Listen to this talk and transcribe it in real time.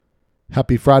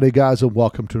Happy Friday, guys, and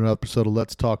welcome to another episode of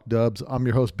Let's Talk Dubs. I'm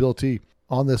your host, Bill T.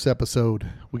 On this episode,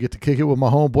 we get to kick it with my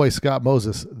homeboy, Scott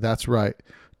Moses. That's right.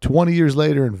 20 years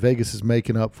later, and Vegas is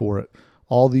making up for it.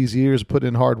 All these years put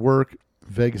in hard work,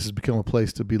 Vegas has become a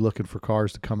place to be looking for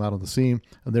cars to come out on the scene,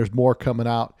 and there's more coming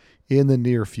out in the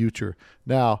near future.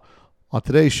 Now, on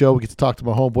today's show, we get to talk to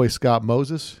my homeboy, Scott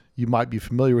Moses. You might be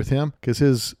familiar with him because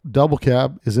his double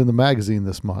cab is in the magazine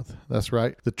this month. That's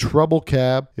right. The Trouble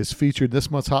Cab is featured this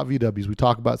month's Hot VWs. We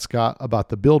talk about Scott, about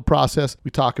the build process.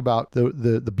 We talk about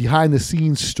the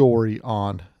behind-the-scenes story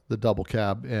on the double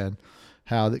cab and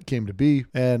how that came to be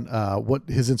and what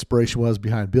his inspiration was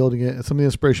behind building it and some of the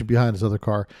inspiration behind his other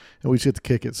car. And we just get to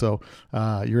kick it. So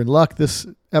you're in luck this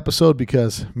episode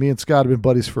because me and Scott have been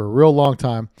buddies for a real long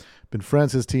time. Been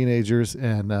friends as teenagers,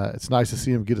 and it's nice to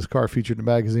see him get his car featured in the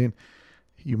magazine.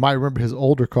 You might remember his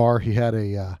older car. He had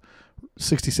a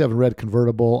 67 red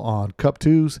convertible on Cup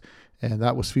 2s, and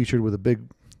that was featured with a big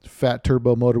fat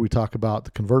turbo motor. We talk about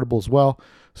the convertible as well.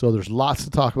 So there's lots to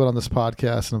talk about on this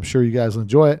podcast, and I'm sure you guys will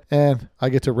enjoy it. And I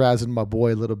get to razzing my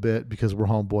boy a little bit because we're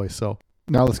homeboys. So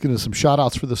now let's get into some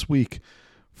shout-outs for this week.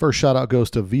 First shout out goes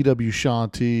to VW Sean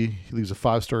T. He leaves a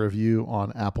 5-star review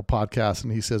on Apple Podcasts,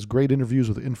 and he says, great interviews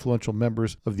with influential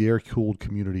members of the air-cooled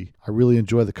community. I really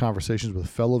enjoy the conversations with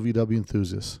fellow VW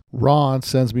enthusiasts. Ron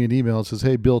sends me an email and says,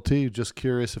 hey, Bill T., just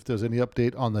curious if there's any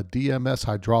update on the DMS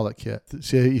hydraulic kit.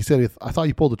 He said, I thought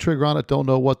you pulled the trigger on it. Don't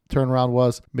know what the turnaround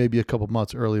was. Maybe a couple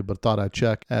months earlier, but thought I'd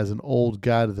check. As an old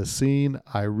guy to the scene,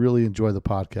 I really enjoy the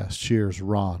podcast. Cheers,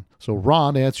 Ron. So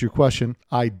Ron, to answer your question,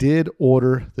 I did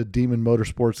order the Demon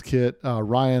Motorsports kit.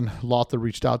 Ryan Lothar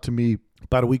reached out to me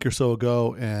about a week or so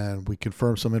ago, and we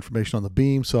confirmed some information on the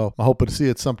beam. So I'm hoping to see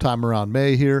it sometime around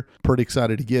May here. Pretty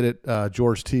excited to get it.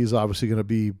 George T is obviously going to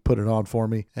be putting it on for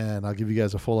me, and I'll give you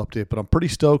guys a full update. But I'm pretty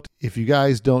stoked. If you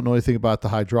guys don't know anything about the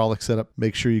hydraulic setup,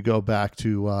 make sure you go back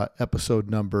to episode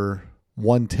number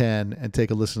 110 and take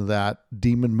a listen to that.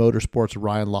 Demon Motorsports,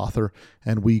 Ryan Lothar,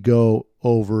 and we go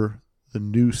over the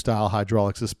new style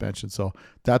hydraulic suspension. So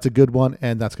that's a good one,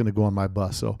 and that's going to go on my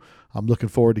bus. So I'm looking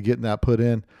forward to getting that put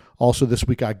in. Also this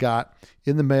week I got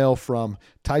in the mail from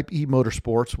Type E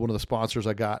Motorsports, one of the sponsors,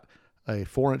 I got a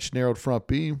 4-inch narrowed front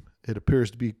beam. It appears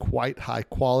to be quite high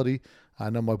quality. I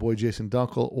know my boy Jason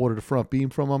Dunkel ordered a front beam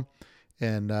from him,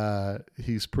 and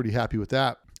he's pretty happy with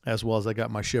that, as well as I got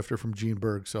my shifter from Gene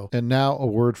Berg. So, and now a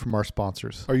word from our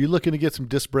sponsors. Are you looking to get some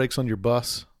disc brakes on your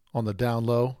bus on the down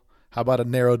low? How about a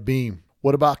narrowed beam?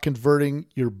 What about converting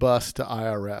your bus to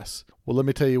IRS? Well, let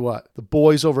me tell you what. The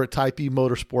boys over at Type E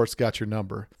Motorsports got your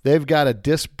number. They've got a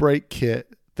disc brake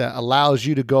kit that allows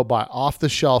you to go buy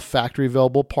off-the-shelf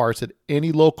factory-available parts at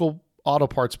any local auto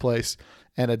parts place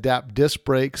and adapt disc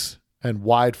brakes and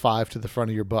wide 5 to the front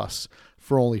of your bus.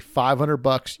 For only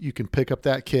 $500, you can pick up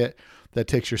that kit that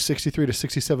takes your 63 to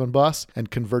 67 bus and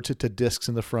converts it to discs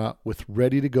in the front with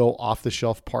ready-to-go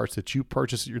off-the-shelf parts that you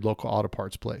purchase at your local auto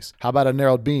parts place. How about a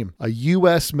narrowed beam? A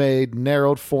U.S.-made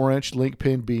narrowed 4-inch link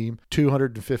pin beam,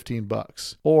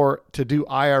 $215. Or to do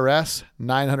IRS,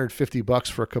 $950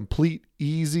 for a complete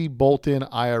easy bolt-in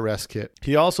IRS kit.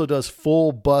 He also does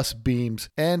full bus beams,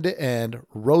 end-to-end,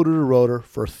 rotor-to-rotor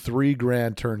for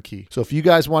 $3,000 turnkey. So if you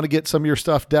guys want to get some of your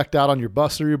stuff decked out on your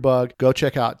bus or your bug, go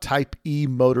check out Type E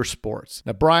Motorsports.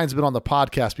 Now, Brian's been on the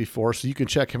podcast before, so you can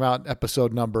check him out in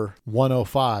episode number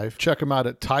 105. Check him out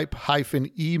at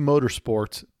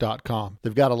type-emotorsports.com.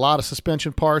 They've got a lot of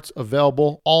suspension parts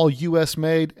available, all U.S.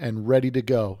 made and ready to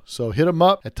go. So hit them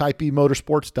up at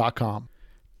type-emotorsports.com.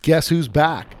 Guess who's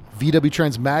back? VW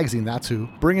Trends Magazine, that's who.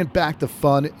 Bringing back the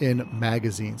fun in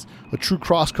magazines. A true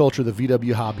cross-culture of the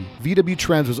VW hobby. VW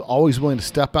Trends was always willing to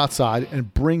step outside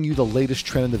and bring you the latest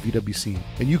trend in the VW scene.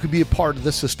 And you could be a part of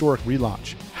this historic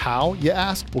relaunch. How, you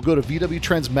ask? Well, go to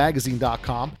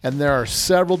VWTrendsMagazine.com, and there are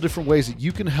several different ways that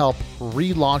you can help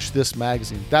relaunch this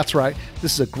magazine. That's right,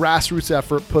 this is a grassroots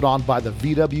effort put on by the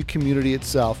VW community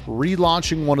itself,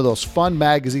 relaunching one of those fun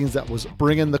magazines that was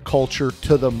bringing the culture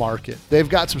to the market. They've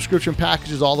got subscription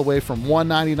packages all the way from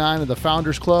 $1.99 in the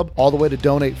Founders Club, all the way to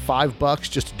donate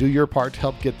 $5 just to do your part to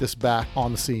help get this back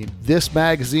on the scene. This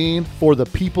magazine, For the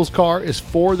People's Car, is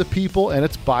for the people, and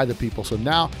it's by the people. So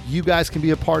now you guys can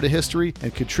be a part of history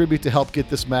and contribute to help get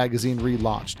this magazine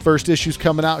relaunched. First issue's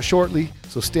coming out shortly,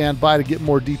 so stand by to get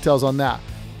more details on that.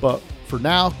 But for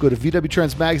now, go to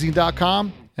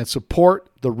VWTrendsMagazine.com and support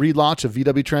the relaunch of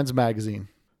VW Trends Magazine.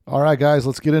 All right, guys,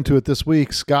 let's get into it this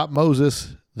week. Scott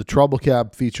Moses, the Trouble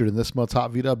Cab, featured in this month's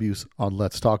Hot VWs on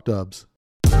Let's Talk Dubs.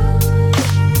 A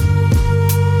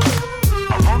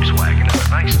Volkswagen is a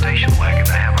nice station wagon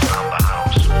to have around the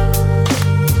house.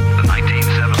 The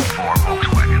 1974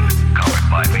 Volkswagen, covered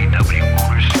by VW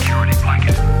Motors security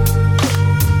blanket.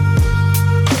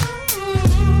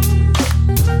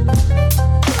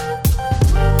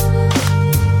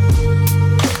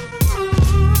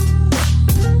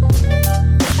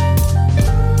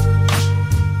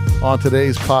 On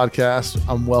today's podcast,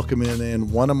 I'm welcoming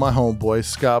in one of my homeboys,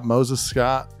 Scott Moses.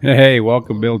 Scott. Hey,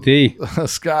 welcome, Bill T.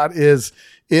 Scott is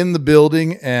in the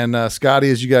building, and Scotty,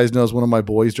 as you guys know, is one of my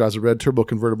boys, drives a red turbo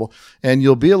convertible, and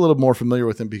you'll be a little more familiar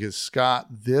with him because Scott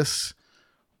this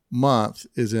month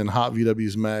is in Hot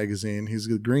VW's magazine. He's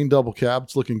the green double cab.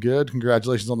 It's looking good.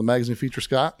 Congratulations on the magazine feature,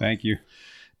 Scott. Thank you.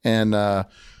 And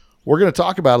we're going to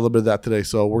talk about a little bit of that today.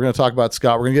 So we're going to talk about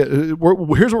Scott. Here's what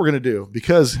we're going to do,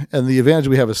 because, and the advantage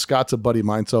we have is Scott's a buddy of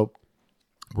mine. So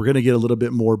we're going to get a little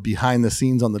bit more behind the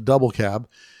scenes on the double cab.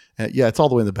 Yeah, it's all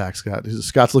the way in the back, Scott.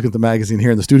 Scott's looking at the magazine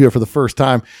here in the studio for the first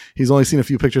time. He's only seen a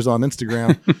few pictures on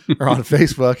Instagram or on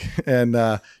Facebook,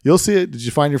 and you'll see it. Did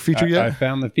you find your feature yet? I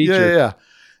found the feature. Yeah.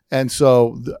 And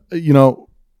so,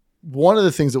 one of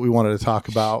the things that we wanted to talk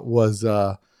about was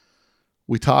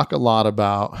we talk a lot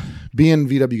about being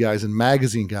VW guys and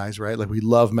magazine guys, right? Like, we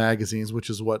love magazines, which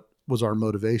is what was our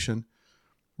motivation.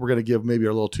 We're going to give maybe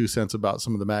our little 2 cents about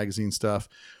some of the magazine stuff,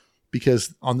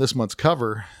 because on this month's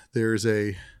cover, there's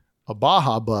a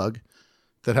Baja bug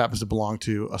that happens to belong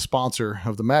to a sponsor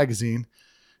of the magazine.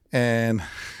 And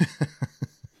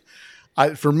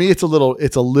for me, it's a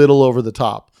little over the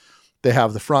top. They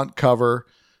have the front cover.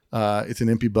 It's an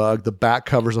Impy bug. The back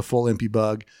cover is a full Impy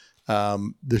bug.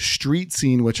 The street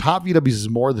scene, which Hot VW's is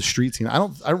more the street scene. I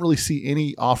don't really see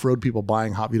any off-road people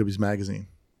buying Hot VW's magazine.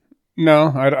 No,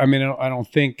 I mean, I don't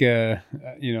think, that's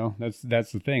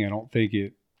the thing. I don't think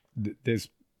this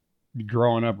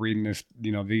growing up reading this,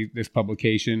 this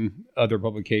publication, other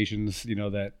publications,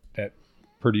 that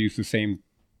produce the same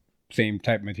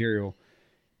type of material.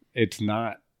 It's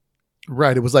not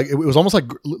right. It was almost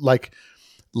like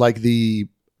the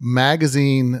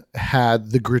magazine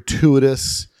had the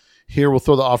gratuitous, here we'll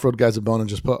throw the off-road guys a bone and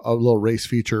just put a little race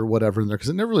feature or whatever in there, because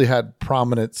it never really had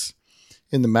prominence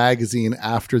in the magazine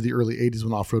after the early 80s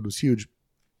when off-road was huge.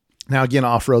 Now, again,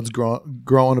 off-road's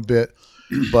growing a bit,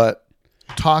 but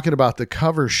talking about the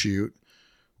cover shoot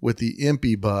with the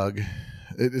Impy bug,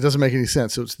 it doesn't make any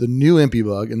sense. So it's the new Impy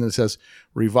bug, and then it says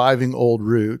Reviving Old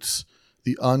Roots,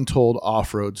 the untold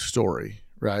off-road story,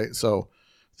 right? So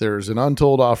there's an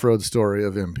untold off-road story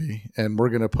of Impy, and we're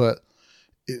going to put,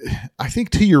 I think,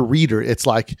 to your reader, it's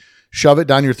like, shove it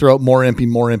down your throat, more Impy,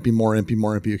 more Impy, more Impy,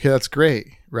 more Impy. Okay, that's great,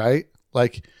 right?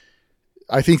 Like,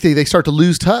 I think they start to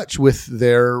lose touch with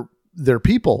their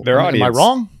people. Their audience. Am I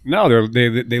wrong? No,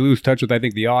 they lose touch with, I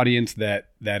think, the audience that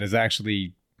is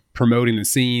actually promoting the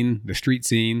scene, the street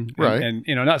scene. Right. And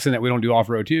not saying that we don't do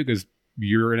off-road too, because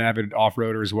you're an avid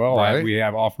off-roader as well. Right. We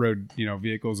have off-road,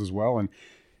 vehicles as well. And,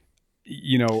 I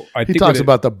He think talks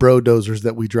about the bro dozers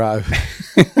that we drive.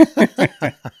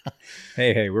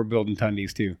 hey, we're building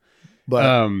Tundies too.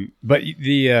 But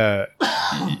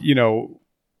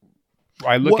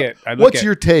what's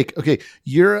your take?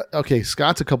 Okay,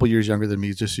 Scott's a couple years younger than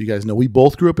me, just so you guys know. We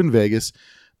both grew up in Vegas.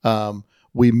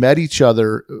 We met each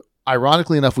other.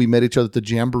 Ironically enough, we met each other at the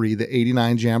Jamboree, the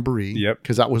 89 Jamboree. Yep.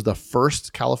 Because that was the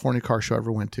first California car show I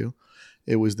ever went to.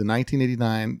 It was the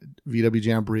 1989 VW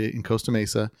Jamboree in Costa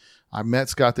Mesa. I met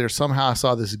Scott there. Somehow I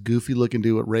saw this goofy looking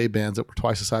dude with Ray-Bans that were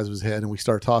twice the size of his head, and we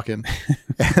started talking.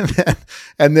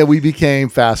 and then we became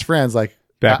fast friends. Like,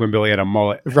 back when Billy had a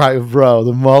mullet. Right, bro.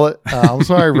 The mullet. I'm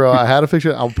sorry, bro. I had a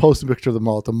picture. I'll post a picture of the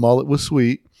mullet. The mullet was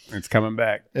sweet. It's coming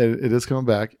back. It is coming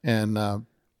back. And,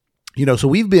 so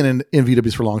we've been in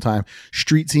VWs for a long time.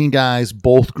 Street scene guys,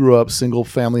 both grew up single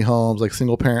family homes, like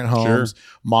single parent homes. Sure.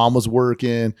 Mom was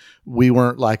working. We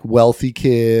weren't like wealthy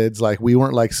kids. Like, we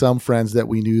weren't like some friends that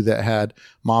we knew that had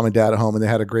mom and dad at home and they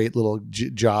had a great little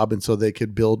job. And so they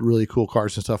could build really cool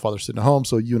cars and stuff while they're sitting at home.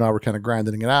 So you and I were kind of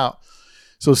grinding it out.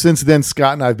 So since then,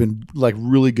 Scott and I have been like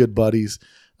really good buddies.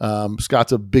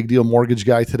 Scott's a big deal mortgage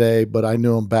guy today, but I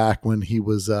knew him back when he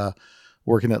was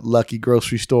working at Lucky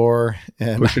Grocery Store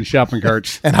and pushing shopping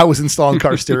carts. And I was installing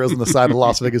car stereos on the side of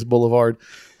Las Vegas Boulevard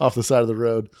off the side of the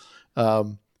road.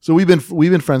 So we've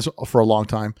been friends for a long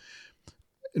time.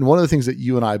 And one of the things that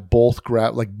you and I both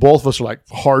grab, like both of us are like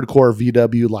hardcore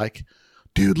VW, like,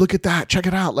 dude, look at that. Check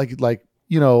it out.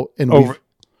 And we've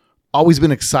always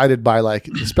been excited by, like,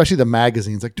 especially the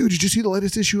magazines. Like, dude, did you see the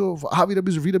latest issue of Hot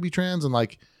VWs or VW Trends? And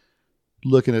like,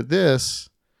 looking at this,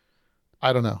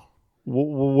 I don't know.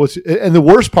 And the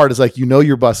worst part is, like,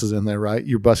 your bus is in there, right?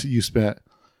 Your bus that you spent.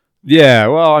 Yeah,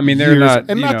 well, I mean, they're years, not,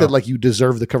 and not that like you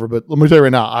deserve the cover, but let me tell you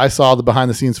right now, I saw the behind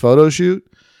the scenes photo shoot,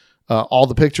 all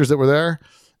the pictures that were there,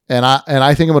 and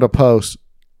I think I'm going to post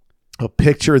a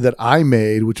picture that I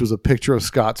made, which was a picture of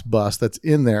Scott's bus that's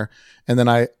in there, and then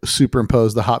I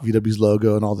superimposed the Hot VW's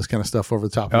logo and all this kind of stuff over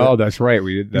the top of it. Oh, that's right,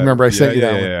 we did that. Remember I sent you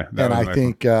that one, yeah. And I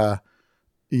think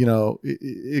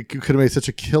it could have made such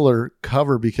a killer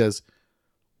cover, because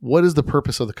what is the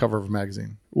purpose of the cover of a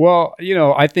magazine? Well,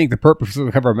 I think the purpose of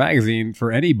the cover of a magazine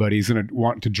for anybody is going to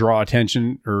want to draw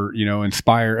attention or,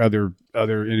 inspire other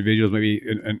individuals, maybe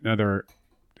another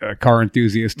car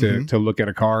enthusiast to look at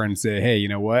a car and say, hey, you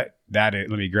know what? Let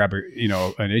me grab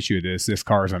an issue of this. This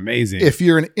car is amazing. If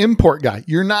you're an import guy,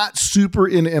 you're not super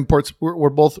into imports. We're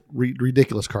both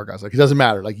ridiculous car guys. Like, it doesn't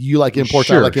matter. Like, you like imports,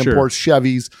 I like imports,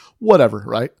 Chevys, whatever,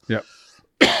 right? Yeah.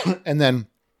 And then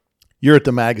you're at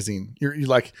the magazine. You're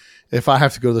like, if I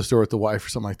have to go to the store with the wife or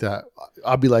something like that,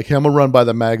 I'll be like, hey, I'm gonna run by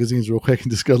the magazines real quick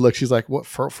and just go look. She's like, what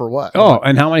for what? Oh,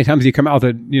 and how many times do you come out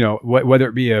with whether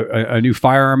it be a new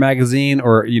firearm magazine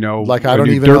or like I don't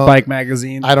even dirt bike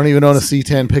magazine. I don't even own a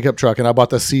C10 pickup truck, and I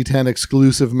bought the C10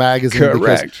 exclusive magazine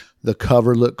because the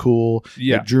cover looked cool.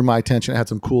 Yeah, it drew my attention. It had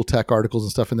some cool tech articles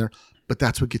and stuff in there. But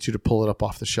that's what gets you to pull it up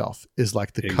off the shelf is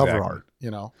like the cover art.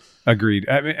 Agreed.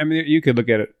 I mean, you could look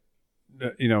at it,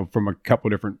 from a couple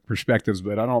different perspectives,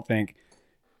 but I don't think,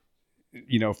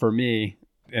 for me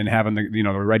and having the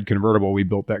red convertible, we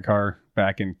built that car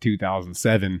back in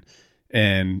 2007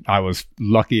 and I was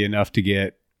lucky enough to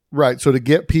get. Right. So to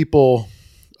get people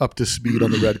up to speed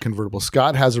on the red convertible,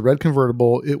 Scott has a red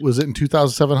convertible. It was in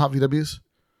 2007 Hot VWs?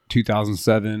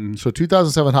 2007. So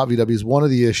 2007 Hot VWs, one of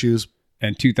the issues.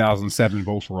 And 2007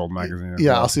 Volksworld magazine.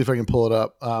 Yeah. I'll see if I can pull it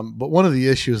up. But one of the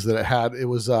issues that it had, it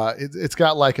was, it's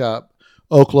got like a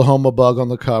Oklahoma bug on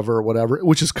the cover or whatever,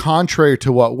 which is contrary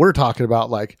to what we're talking about.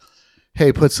 Like,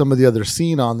 hey, put some of the other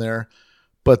scene on there.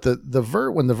 But the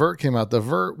Vert, when the Vert came out, the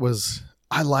Vert was,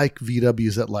 I like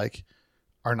VWs that like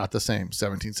are not the same.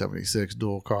 1776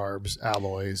 dual carbs,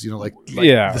 alloys, like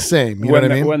the same. You know what I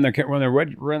mean? When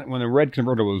the red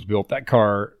convertible was built, that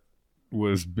car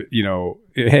was,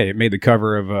 hey, it made the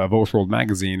cover of Volksworld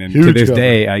magazine, and to this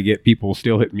day, I get people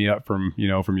still hitting me up from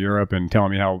Europe and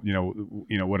telling me how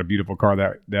what a beautiful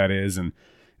car that is, and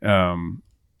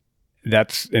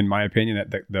that's, in my opinion,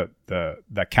 that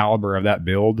the caliber of that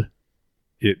build,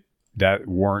 that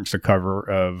warrants a cover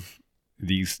of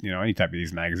these, any type of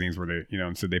these magazines where they,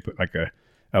 and so they put like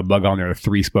a bug on there,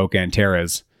 3-spoke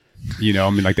Antares,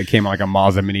 like they came on like a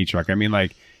Mazda mini truck. I mean,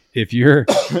 like, if you're,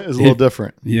 it's a little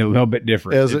different. Yeah, a little bit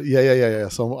different. Yeah.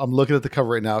 So I'm looking at the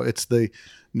cover right now. It's the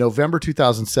November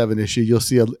 2007 issue. You'll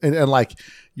see and like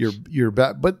your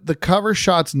but the cover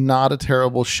shot's not a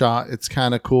terrible shot. It's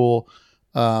kind of cool.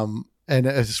 And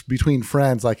it's between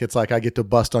friends. Like, it's like I get to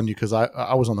bust on you because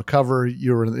I was on the cover.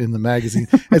 You were in the magazine,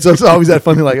 and so it's always that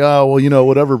funny. Like, oh well,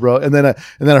 whatever, bro. And then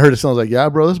I heard it sound like, yeah,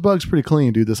 bro, this bug's pretty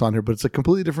clean, dude. This on here, but it's a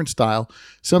completely different style,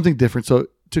 something different. So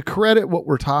to credit what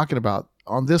we're talking about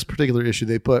on this particular issue,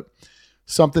 they put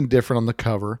something different on the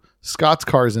cover. Scott's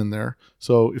car is in there.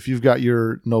 So if you've got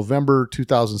your November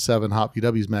 2007 Hot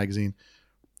VWs magazine,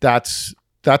 that's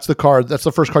the car. That's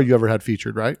the first car you ever had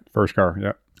featured, right? First car,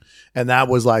 yeah. And that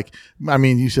was like, I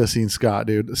mean, you should have seen Scott,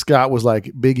 dude. Scott was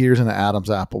like big ears and an Adam's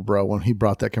apple, bro, when he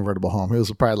brought that convertible home. It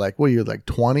was probably like, you're like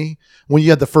 20 when you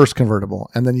had the first convertible,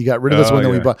 and then you got rid of this one.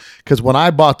 Then we bought, because when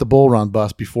I bought the Bull Run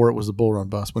bus, before it was the Bull Run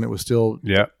bus, when it was still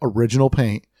original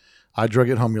paint, I drug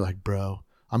it home. You're like, bro,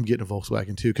 I'm getting a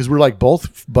Volkswagen too. Because we're like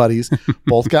both buddies,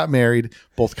 both got married,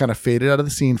 both kind of faded out of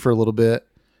the scene for a little bit,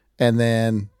 and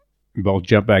then both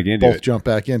jump back into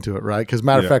it, right? Because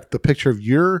matter of fact, the picture of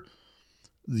your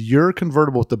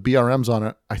convertible with the BRMs on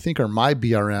it, I think, are my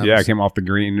BRMs. Yeah, I came off the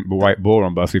green white Bull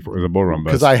Run bus before it was a Bull Run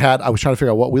bus. Because I was trying to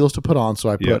figure out what wheels to put on, so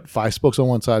I put 5 spokes on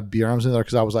one side, BRMs in there,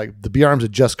 because I was like, the BRMs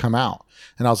had just come out.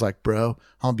 And I was like, bro,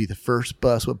 I'm going to be the first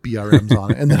bus with BRMs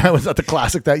on it. And then I was at the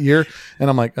Classic that year, and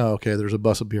I'm like, oh, okay, there's a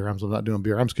bus with BRMs. I'm not doing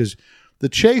BRMs, because the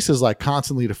chase is like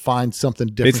constantly to find something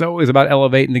different. It's always about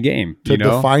elevating the game. To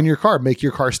define your car, make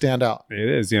your car stand out. It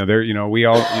is. We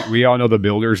all know the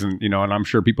builders, and and I'm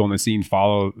sure people in the scene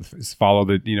follow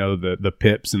the the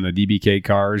Pips and the DBK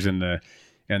cars and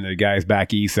the guys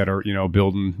back east that are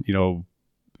building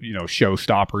show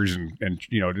stoppers and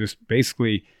just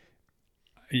basically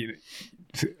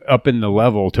up in the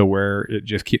level to where it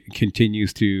just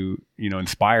continues to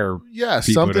inspire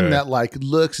something that like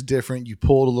looks different. You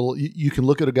pulled a little, you can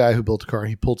look at a guy who built a car,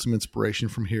 he pulled some inspiration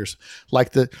from here,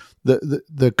 like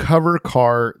the cover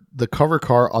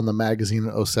car on the magazine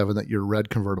in 07 that your red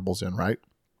convertible's in, right?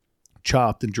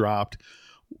 Chopped and dropped,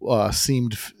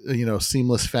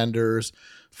 seamless fenders,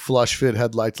 flush fit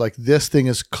headlights. Like, this thing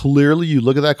is clearly, you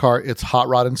look at that car, it's hot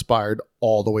rod inspired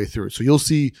all the way through. So you'll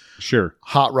see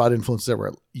hot rod influences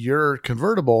everywhere. Your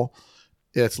convertible,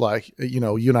 it's like, you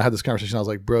and I had this conversation. I was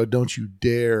like, bro, don't you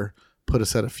dare put a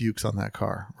set of Fuchs on that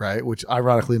car, right? Which,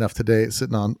 ironically enough, today it's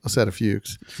sitting on a set of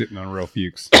Fuchs. Sitting on real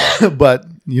Fuchs. But,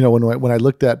 when I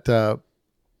looked at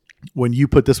when you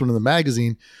put this one in the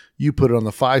magazine, you put it on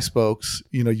the 5 spokes.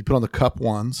 You put on the cup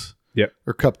ones. Yep.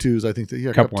 Or cup 2s. I think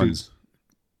that cup ones. 2s.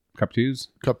 Cup 2s.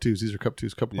 Cup 2s. These are cup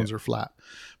 2s. Cup 1s are flat.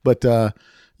 But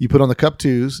you put on the cup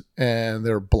 2s, and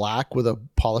they're black with a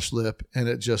polished lip, and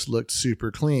it just looked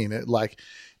super clean. It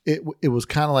was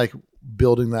kind of like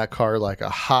building that car like a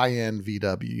high end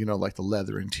VW. Like the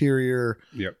leather interior.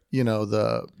 Yep.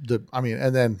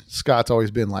 And then Scott's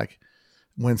always been like,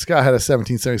 when Scott had a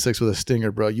 1776 with a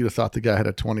Stinger, bro, you'd have thought the guy had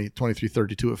a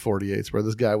 2332 at 48s, bro.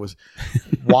 This guy was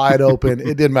wide open.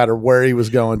 It didn't matter where he was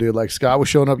going, dude. Like, Scott was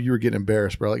showing up, you were getting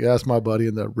embarrassed, bro. Like, that's my buddy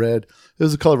in the red. It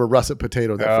was the color of a russet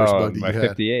potato, that first bug that you had.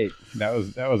 58. That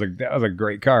was a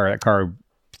great car. That car.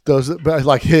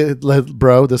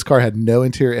 Bro, this car had no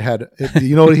interior.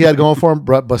 You know what he had going for him?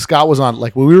 But Scott was on,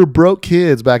 like, when we were broke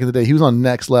kids back in the day, he was on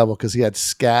next level because he had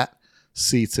Scat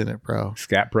seats in it, bro.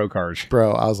 Scat Pro cars.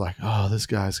 Bro, I was like, oh, this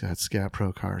guy's got Scat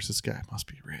Pro cars. This guy must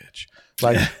be rich.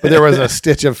 But there was a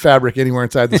stitch of fabric anywhere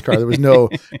inside this car. There was no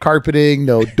carpeting,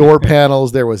 no door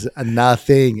panels. There was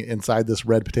nothing inside this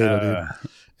red potato,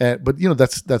 dude. But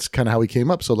that's kind of how we came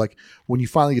up. So like when you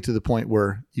finally get to the point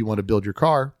where you want to build your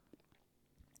car,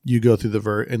 you go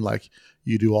through and like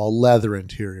you do all leather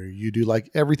interior. You do like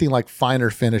everything like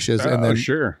finer finishes. And then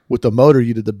with the motor,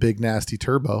 you did the big nasty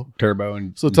turbo.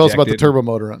 And so tell us about the turbo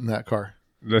motor in that car.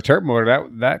 The turbo motor,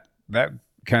 that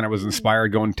kind of was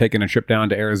inspired taking a trip down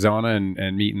to Arizona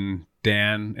and meeting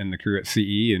Dan and the crew at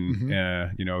CE.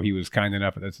 And, he was kind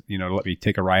enough to let me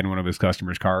take a ride in one of his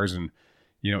customers' cars. And,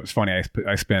 it's funny.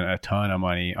 I spent a ton of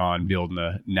money on building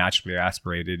a naturally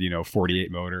aspirated, 48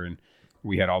 motor. And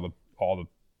we had all the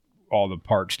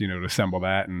parts, to assemble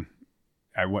that. And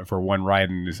I went for one ride,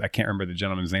 and I can't remember the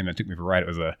gentleman's name that took me for a ride. It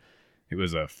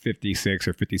was a 56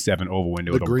 or 57 oval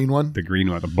window. The green one? The green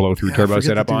one with the blow-through turbo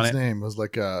setup on it. Name was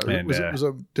like it was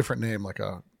a different name,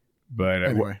 But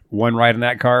anyway. One ride in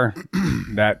that car,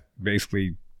 that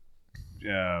basically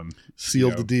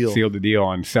sealed the deal. Sealed the deal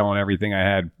on selling everything I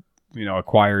had,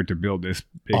 acquired to build this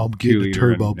big. I'm getting a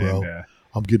turbo, bro.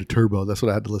 I'm getting a turbo. That's what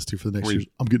I had to listen to for the next year.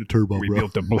 I'm getting a turbo, bro. We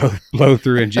built a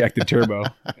blow-through injected turbo,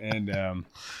 and I'm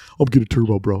getting a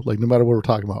turbo, bro. Like no matter what we're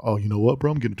talking about. Oh, you know what, bro?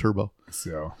 I'm getting a turbo.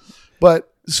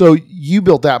 So you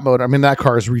built that motor. I mean, that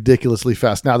car is ridiculously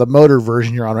fast. Now the motor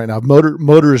version you're on right now, motor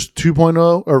is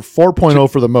 2.0 or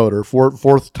 4.0 for the motor.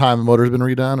 Fourth time the motor's been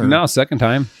redone. Or? No, second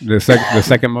time. The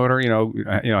second motor.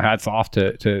 Hats off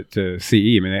to CE.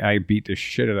 I mean, I beat the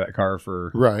shit out of that car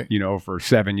for for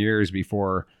 7 years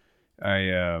before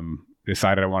I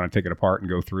decided I want to take it apart and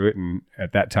go through it. And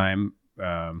at that time,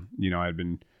 I'd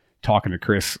been talking to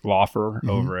Chris Laufer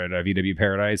over at VW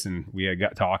Paradise, and we had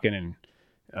got talking, and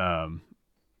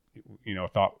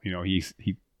thought he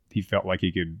felt like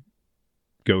he could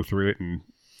go through it and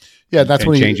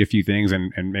change a few things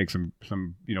and make some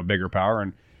bigger power.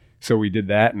 And so we did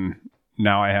that, and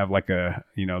now I have like I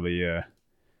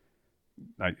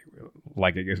guess I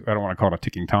don't want to call it a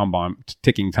ticking time bomb,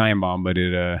 but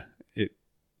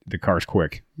the car's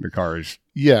quick. The car is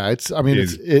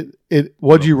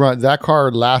what'd you run that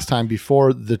car last time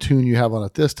before the tune you have on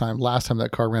it this time? Last time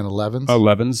that car ran 11s.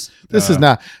 11s. This is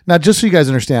not now. Just so you guys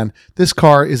understand, this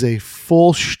car is a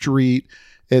full street.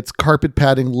 It's carpet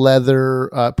padding, leather.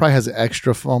 Probably has an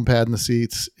extra foam pad in the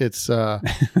seats. It's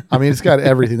it's got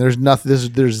everything. There's nothing.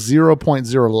 There's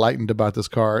 0.0 lightened about this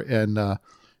car, and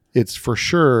it's for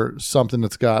sure something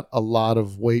that's got a lot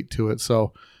of weight to it.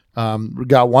 So. We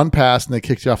got one pass and they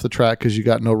kicked you off the track because you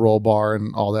got no roll bar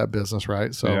and all that business,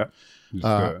 right? So,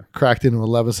 cracked into an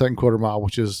 11-second quarter mile,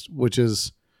 which is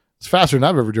it's faster than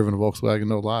I've ever driven a Volkswagen.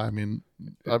 No lie. I mean,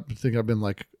 I think I've been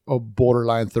like a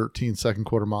borderline 13-second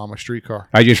quarter mile on my street car.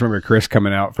 I just remember Chris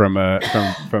coming out from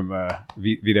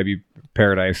VW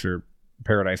Paradise or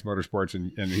Paradise Motorsports,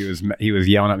 and he was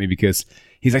yelling at me because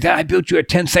he's like, I built you a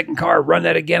 10-second car, run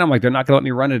that again. I'm like, they're not gonna let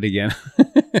me run it again.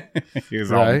 he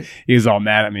was all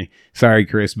mad at me. Sorry,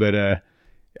 Chris, but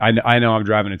I know I'm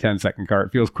driving a 10-second car.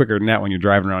 It feels quicker than that when you're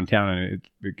driving around town, and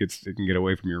it can get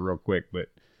away from you real quick. But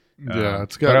I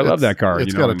love that car.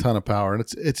 It's got a ton of power, and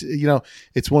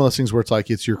it's one of those things where it's like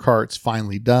it's your car. It's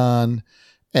finally done,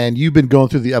 and you've been going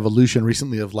through the evolution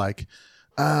recently of like.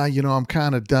 I'm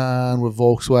kind of done with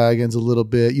Volkswagens a little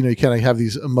bit. You kind of have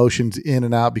these emotions in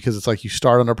and out because it's like you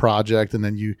start on a project and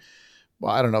then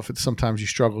I don't know if it's sometimes you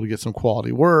struggle to get some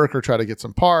quality work or try to get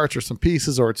some parts or some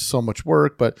pieces or it's so much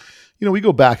work. But, we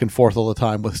go back and forth all the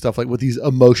time with stuff like with these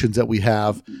emotions that we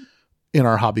have in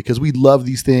our hobby because we love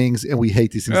these things and we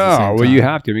hate these things at the same time. You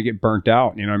have to. We get burnt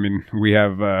out. We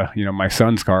have, my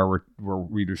son's car where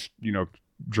we just,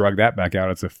 drug that back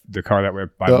out. It's the car that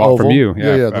I The bought from oval? you.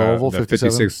 Yeah, the oval, the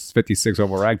 57. 56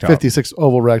 oval ragtop. 56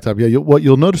 oval ragtop. Yeah, what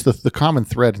you'll notice the common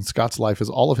thread in Scott's life is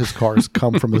all of his cars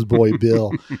come from his boy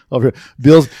Bill. Over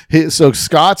here. So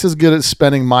Scott's as good at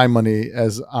spending my money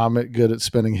as I'm good at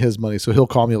spending his money. So he'll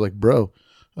call me like, bro,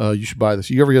 you should buy this.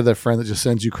 You ever get that friend that just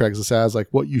sends you Craigslist ads like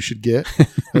what you should get,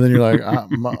 and then you're like,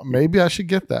 maybe I should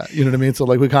get that. You know what I mean? So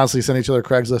like we constantly send each other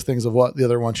Craigslist things of what the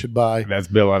other one should buy. That's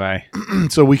Bill and I.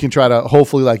 So we can try to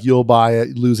hopefully like you'll buy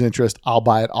it, lose interest, I'll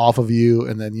buy it off of you,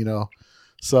 and then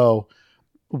so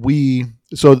you're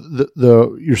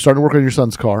starting to work on your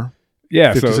son's car.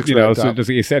 Yeah, so 56 so ragtop. just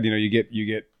like you said,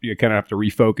 you kind of have to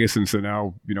refocus, and so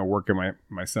now working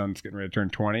my son's getting ready to turn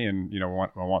 20, and I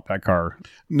want that car.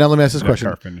 Now let me ask this question: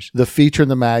 car finished. the feature in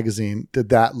the magazine, did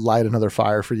that light another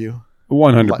fire for you?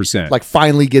 100%. Like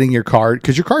finally getting your car,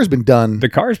 because your car's been done. The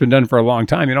car's been done for a long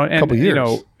time, and Couple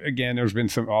years. Again, there's been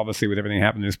some, obviously with everything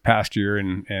happened this past year,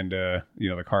 and the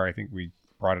car, I think we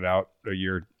brought it out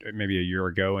maybe a year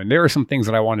ago, and there are some things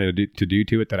that I wanted to do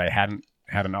to it that I hadn't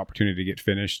had an opportunity to get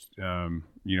finished.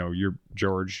 Your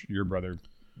brother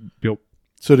built.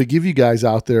 So to give you guys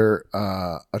out there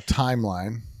a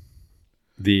timeline,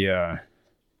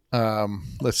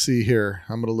 let's see here.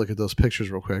 I'm going to look at those pictures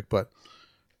real quick, but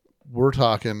we're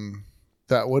talking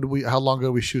that. How long ago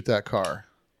did we shoot that car?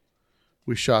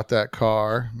 We shot that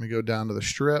car. Let me go down to the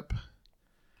strip,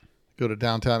 go to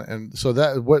downtown. And so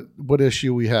that, what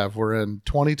issue we have? We're in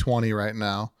 2020 right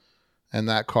now. And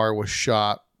that car was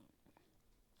shot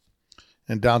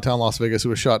in downtown Las Vegas. It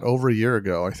was shot over a year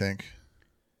ago, I think.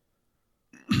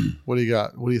 What do you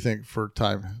got? What do you think for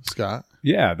time, Scott?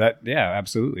 Yeah,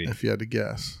 absolutely. If you had to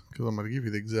guess, because I'm going to give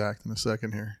you the exact in a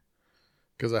second here,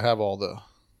 because I have all the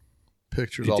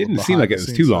pictures. It all didn't the seem like it was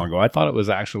behind-the-scenes too stuff. long ago. I thought it was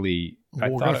actually.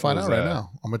 Well, we're going to find out right now.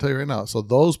 I'm going to tell you right now. So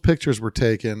those pictures were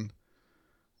taken.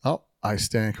 Oh, I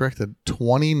stand corrected.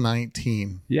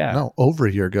 2019. Yeah. No, over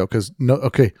a year ago. Because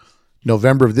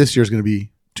November of this year is going to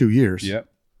be 2 years. Yep.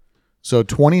 So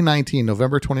 2019,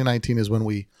 November 2019 is when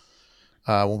we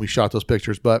shot those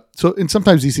pictures. And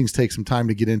sometimes these things take some time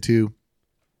to get into.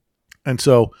 And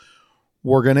so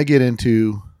we're going to get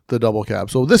into the double cab.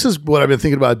 So this is what I've been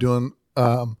thinking about doing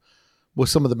with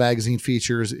some of the magazine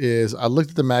features is I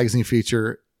looked at the magazine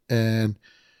feature and,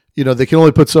 they can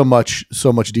only put so much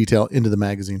detail into the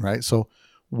magazine, right? So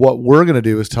what we're going to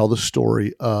do is tell the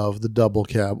story of the double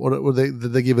cab.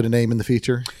 Did they give it a name in the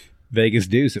feature? Vegas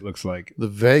Deuce, it looks like. The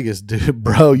Vegas Deuce,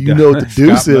 bro. You know what the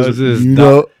Deuce Scott is.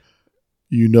 Moses,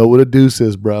 You know what a deuce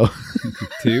is, bro.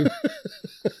 2.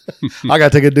 I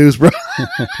got to take a deuce, bro.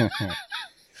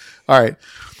 All right.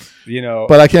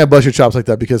 But I can't bust your chops like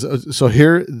that because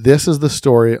this is the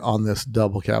story on this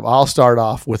double cab. I'll start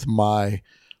off with my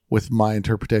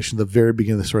interpretation. The very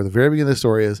beginning of the story. The very beginning of the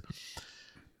story is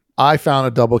I found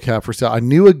a double cab for sale. I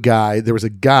knew a guy. There was a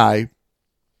guy.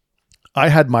 I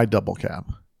had my double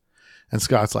cab, and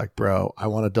Scott's like, "Bro, I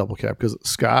want a double cab," because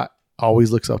Scott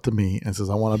always looks up to me and says,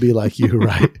 "I want to be like you,"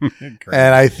 right?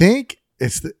 And I think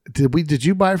did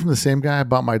you buy it from the same guy I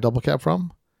bought my double cab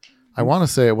from? I want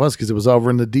to say it was because it was over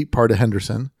in the deep part of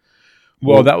Henderson.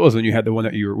 Well, that was when you had the one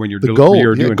that you were doing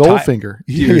Goldfinger.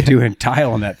 You were doing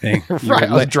tile on that thing. Right,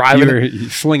 I was driving. You were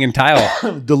slinging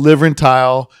tile, delivering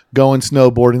tile, going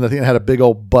snowboarding. I think it had a big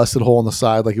old busted hole in the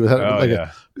side, like it was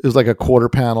it was like a quarter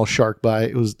panel shark bite.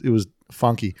 It was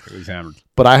funky. It was hammered.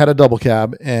 But I had a double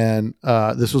cab, and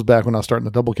this was back when I was starting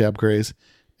the double cab craze.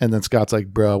 And then Scott's like,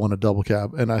 "Bro, I want a double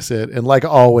cab." And I said, and like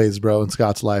always, bro, in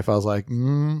Scott's life, I was like,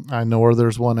 I know where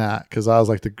there's one at. Because I was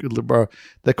like, bro,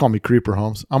 they call me Creeper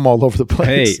Holmes. I'm all over the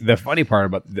place. Hey, the funny part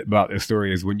about this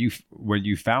story is when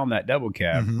you found that double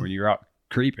cab, when you're out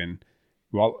creeping,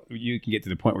 well, you can get to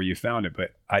the point where you found it. But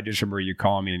I just remember you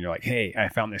calling me and you're like, "Hey, I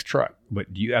found this truck,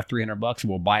 but do you have $300?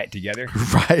 We'll buy it together."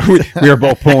 Right. We were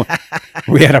both pulling.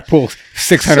 We had to pull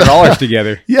 $600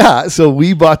 together. Yeah. So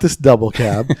we bought this double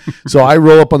cab. So I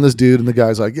roll up on this dude and the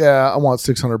guy's like, "Yeah, I want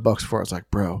 $600 for it." I was like,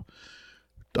 "Bro,"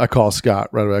 I call Scott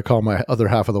right away. I call my other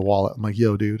half of the wallet. I'm like,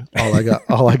 "Yo, dude, all I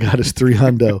got is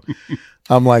 $300.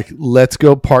 I'm like, "Let's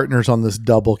go partners on this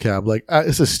double cab." Like,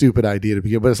 it's a stupid idea to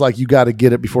begin, but it's like, you got to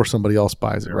get it before somebody else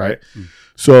buys it. Right.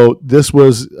 So this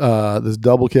was this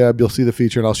double cab. You'll see the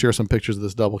feature, and I'll share some pictures of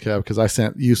this double cab because I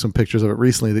sent you some pictures of it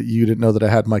recently that you didn't know that I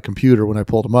had in my computer when I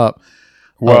pulled them up.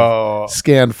 Well,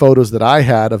 scanned photos that I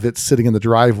had of it sitting in the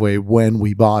driveway when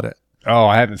we bought it. Oh,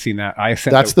 I haven't seen that.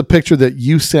 That's the picture that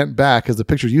you sent back, because the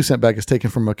picture you sent back is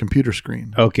taken from a computer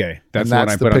screen. Okay, that's the one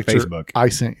I put on Facebook. I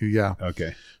sent you, yeah.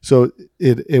 Okay. So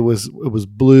it was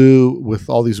blue with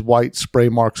all these white spray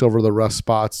marks over the rust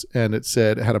spots, and it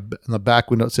had in the back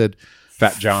window it said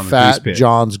Fat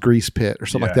John's grease pit or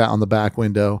something like Yeah. that on the back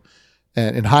window.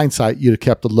 And in hindsight, you'd have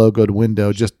kept the logoed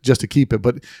window just to keep it.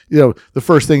 But the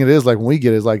first thing it is like when we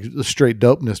get it is like the straight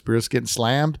dopeness. We're just getting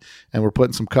slammed, and we're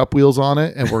putting some cup wheels on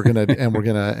it, and we're gonna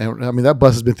and I mean that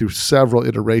bus has been through several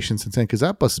iterations since then, because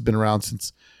that bus has been around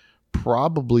since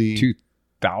probably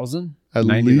 2000 at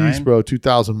 99? least, bro,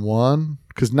 2001.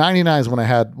 Because 99 is when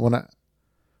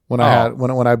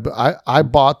I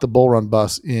bought the Bull Run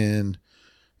bus in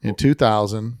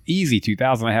 2000. Easy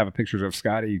 2000. I have a picture of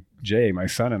Scotty J, my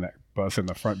son, in that bus in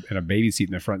the front, in a baby seat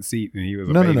in the front seat, and he was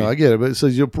a baby. No, I get it. But so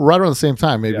you're right around the same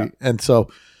time, maybe. Yeah. And so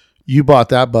you bought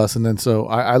that bus, and then so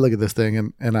I look at this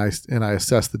thing and I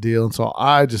assess the deal, and so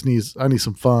I need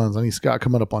some funds. I need Scott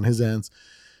coming up on his ends,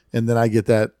 and then I get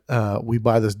that we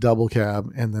buy this double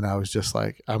cab, and then I was just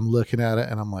like, I'm looking at it,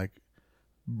 and I'm like,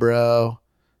 bro,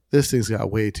 this thing's got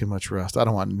way too much rust. I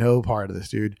don't want no part of this,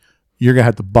 dude. You're gonna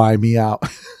have to buy me out.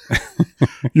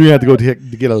 You're gonna have to go to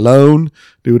get a loan,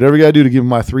 do whatever you gotta do to give me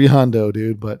my $300,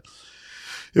 dude. But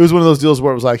it was one of those deals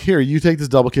where it was like, here, you take this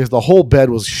double case. The whole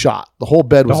bed was shot. The whole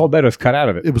bed was cut out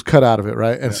of it. It was cut out of it,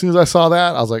 right? And as soon as I saw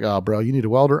that, I was like, oh, bro, you need a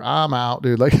welder. I'm out,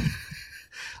 dude. Like,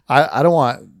 I don't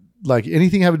want like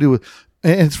anything have to do with.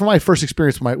 And it's from my first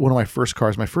experience. One of my first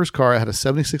cars. My first car, I had a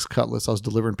 '76 Cutlass. I was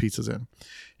delivering pizzas in.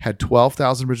 Had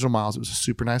 12,000 original miles. It was a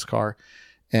super nice car.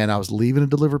 And I was leaving to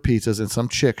deliver pizzas, and some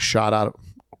chick shot out.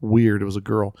 Weird. It was a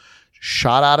girl.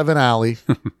 Shot out of an alley,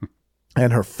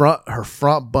 and her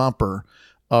front bumper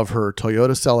of her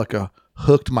Toyota Celica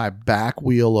hooked my back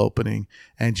wheel opening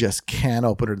and just can't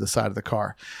open her to the side of the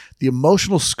car. The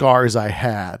emotional scars I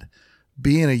had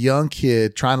being a young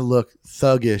kid trying to look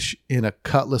thuggish in a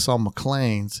Cutlass on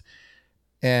McLean's,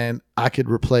 and I could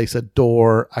replace a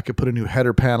door. I could put a new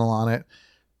header panel on it.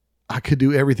 I could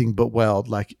do everything but weld.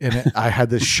 I had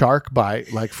this shark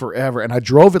bite like forever. And I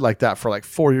drove it like that for like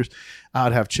 4 years.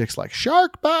 I'd have chicks like,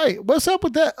 shark bite. What's up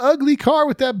with that ugly car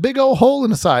with that big old hole in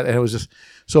the side? And it was just,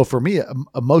 so for me,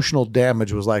 emotional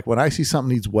damage was like, when I see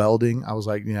something needs welding, I was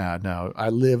like, yeah, no, I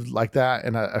lived like that.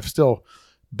 And I'm still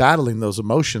battling those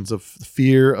emotions of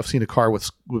fear of seeing a car with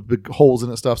big holes in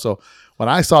it and stuff. So when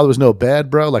I saw there was no bed,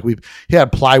 bro, like he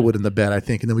had plywood in the bed, I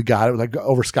think. And then we got it like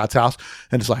over Scott's house,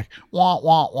 and it's like, wah,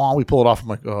 wah, wah. We pull it off. I'm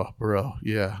like, oh, bro,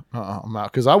 yeah, I'm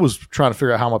out. Cause I was trying to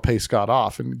figure out how I'm gonna pay Scott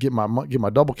off and get my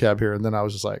double cab here. And then I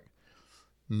was just like,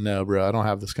 no, bro, I don't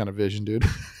have this kind of vision, dude.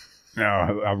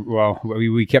 No, well,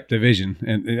 we kept the vision,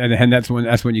 and that's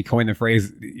when you coined the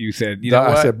phrase. You said, you know,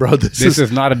 I what? said, bro, this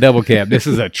is not a double cab. This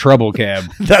is a trouble cab.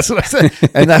 That's what I said.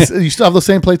 And you still have those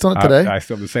same plates on it today? I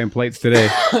still have the same plates today.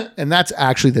 And that's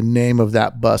actually the name of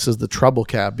that bus, is the trouble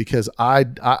cab, because I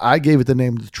gave it the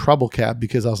name of the trouble cab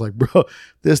because I was like, bro,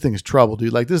 this thing is trouble,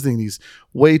 dude. Like, this thing needs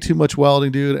way too much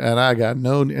welding, dude. And I got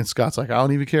and Scott's like, I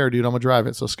don't even care, dude. I'm gonna drive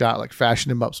it. So Scott like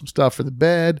fashioned him up some stuff for the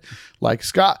bed. Like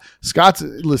Scott's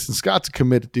a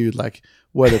committed dude. Like,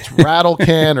 whether it's rattle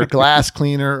can or glass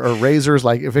cleaner or razors,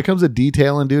 like if it comes to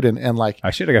detailing, dude, and like I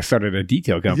should have got started a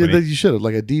detail company. Yeah, you should have,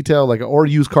 like a detail, like or a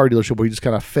used car dealership where you just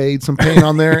kind of fade some paint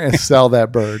on there and sell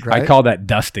that bird. Right? I call that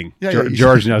dusting. Yeah,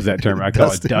 George knows that term. I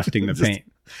call it dusting the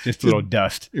paint. Just a little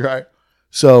dust. You're right.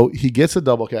 So he gets a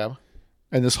double cab,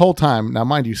 and this whole time, now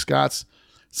mind you, Scott's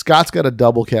got a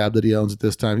double cab that he owns at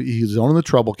this time. He's owning the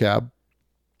trouble cab,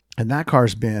 and that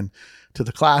car's been to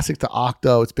the Classic, to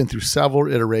Octo. It's been through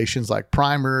several iterations, like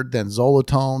primer, then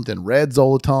Zolatone, then red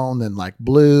Zolatone, then like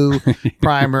blue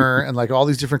primer, and like all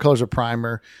these different colors of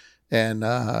primer, and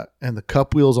the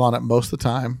cup wheels on it most of the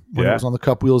time. When it was on the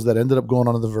cup wheels that ended up going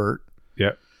onto the vert.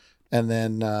 Yep. And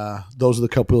then those are the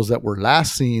cup wheels that were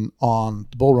last seen on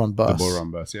the Bull Run bus. The Bull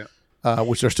Run bus, yeah.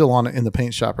 Which they're still on in the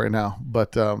paint shop right now.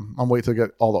 But I'm waiting till I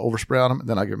get all the overspray on them, and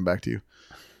then I'll give them back to you.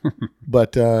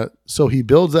 But so he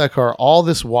builds that car. All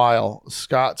this while,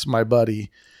 Scott's my buddy,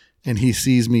 and he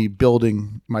sees me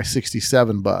building my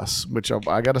 67 bus, which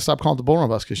I got to stop calling it the Bull Run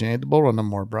bus because she ain't the Bull Run no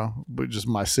more, bro. But just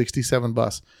my 67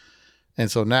 bus.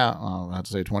 And so now, I have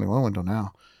to say 21 window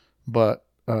now. But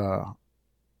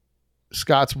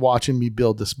Scott's watching me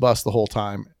build this bus the whole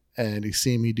time, and he's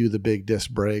seeing me do the big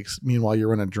disc brakes. Meanwhile, you're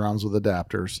running drums with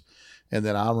adapters, and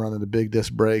then I'm running the big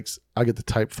disc brakes. I get the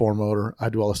Type 4 motor. I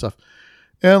do all this stuff.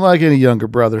 And like any younger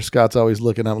brother, Scott's always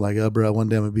looking up like, oh, bro, one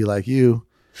day I'm going to be like you.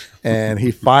 And he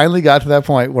finally got to that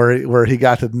point where he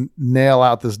got to nail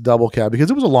out this double cab, because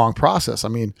it was a long process. I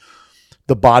mean,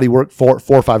 the body work, four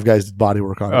or five guys did body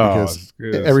work on it, because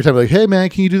every time they're like, hey, man,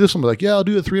 can you do this? I'm like, yeah, I'll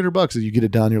do it, $300. And you get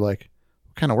it done. You're like,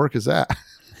 what kind of work is that?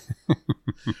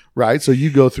 Right. So you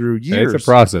go through years. It's a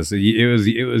process. It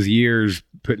was years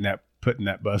putting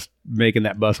that bus, making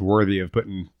that bus worthy of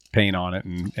putting paint on it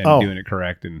and doing it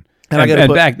correct. And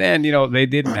And back then, they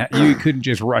didn't. You couldn't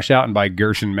just rush out and buy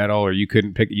Gerson metal, or you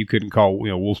couldn't call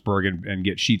Wolfsburg and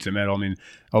get sheets of metal. I mean,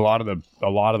 a lot of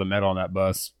the metal on that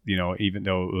bus, even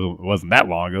though it wasn't that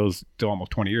long ago, it was still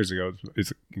almost 20 years ago.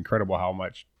 It's incredible how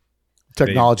much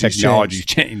technology's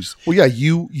changed. Well, yeah,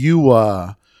 you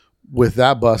with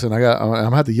that bus, and I'm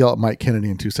gonna have to yell at Mike Kennedy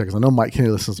in 2 seconds. I know Mike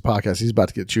Kennedy listens to the podcast. He's about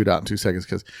to get chewed out in 2 seconds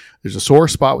because there's a sore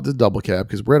spot with the double cab.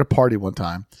 Because we're at a party one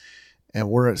time, and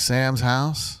we're at Sam's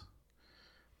house.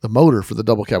 The motor for the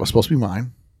double cab was supposed to be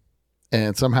mine.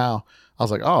 And somehow I was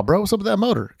like, oh, bro, what's up with that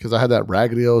motor? Because I had that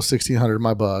raggedy old 1600 in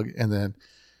my bug. And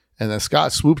then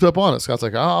Scott swooped up on it. Scott's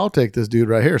like, oh, I'll take this dude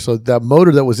right here. So that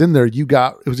motor that was in there,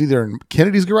 it was either in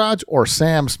Kennedy's garage or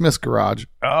Sam Smith's garage.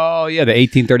 Oh, yeah, the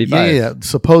 1835. Yeah,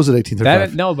 supposed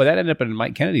 1835. But that ended up in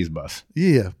Mike Kennedy's bus.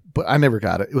 Yeah, but I never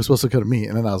got it. It was supposed to come to me.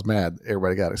 And then I was mad.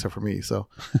 Everybody got it except for me. So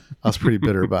I was pretty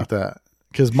bitter about that.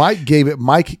 Because Mike gave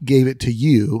it to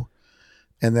you.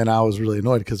 And then I was really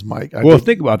annoyed because Mike.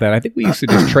 Think about that. I think we used to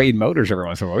just trade motors every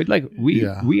once in a while.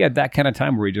 We had that kind of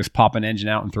time where we just pop an engine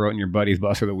out and throw it in your buddy's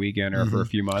bus for the weekend or for a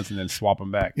few months and then swap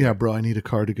them back. Yeah, bro, I need a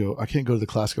car to go. I can't go to the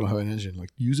classic. I don't have an engine. Like,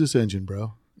 use this engine,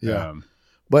 bro. Yeah.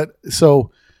 But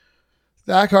so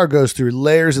that car goes through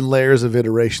layers and layers of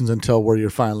iterations until where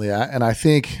you're finally at. And I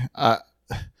think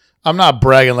I'm not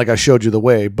bragging like I showed you the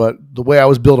way, but the way I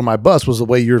was building my bus was the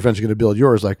way you're eventually going to build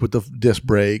yours, like with the disc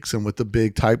brakes and with the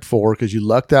big Type 4, because you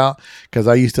lucked out. Because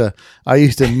I used to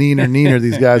neener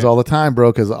these guys all the time,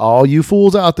 bro, because all you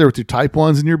fools out there with your Type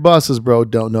 1s in your buses, bro,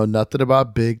 don't know nothing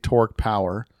about big torque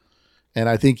power. And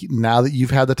I think now that you've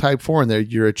had the Type 4 in there,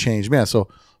 you're a changed man. So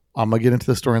I'm going to get into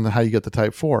the story on how you get the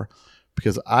Type 4,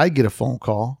 because I get a phone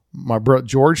call. My bro,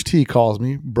 George T calls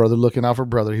me, brother looking out for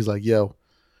brother. He's like, yo,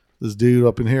 this dude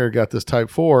up in here got this Type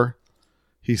 4.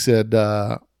 He said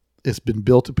it's been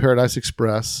built at Paradise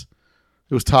Express.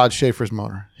 It was Todd Schaefer's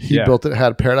motor. He built it,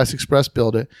 had Paradise Express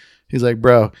build it. He's like,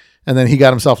 bro. And then he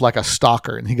got himself like a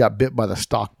stalker, and he got bit by the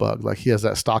stock bug. Like, he has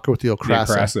that stalker with the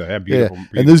Okrasa. Yeah, beautiful.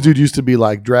 And this dude used to be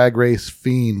like drag race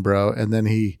fiend, bro. And then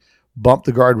he bumped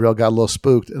the guardrail, got a little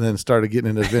spooked, and then started getting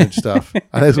into vintage stuff.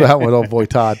 That's what happened with old boy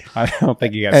Todd. I don't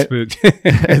think he got spooked.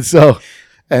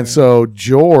 And so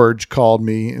George called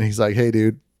me, and he's like, hey,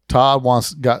 dude, Todd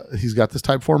he's got this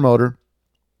Type 4 motor,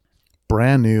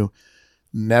 brand new,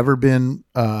 never been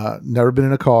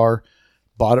in a car,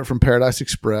 bought it from Paradise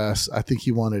Express. I think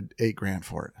he wanted $8,000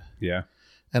 for it. Yeah.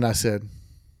 And I said,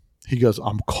 he goes,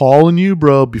 I'm calling you,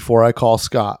 bro, before I call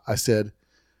Scott. I said,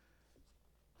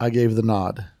 I gave the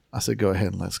nod. I said, go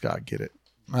ahead and let Scott get it.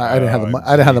 I didn't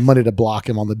have the money to block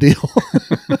him on the deal.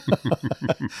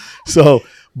 So,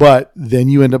 but then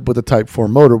you end up with a Type 4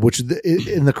 motor, which,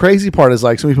 and the crazy part is,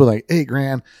 like, some people are like,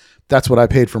 $8,000. That's what I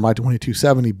paid for my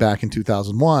 2270 back in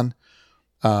 2001.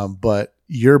 But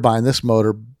you're buying this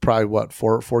motor probably what,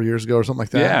 four years ago or something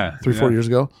like that? Yeah. 4 years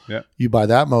ago. Yeah. You buy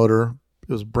that motor.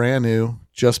 It was brand new,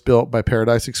 just built by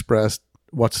Paradise Express.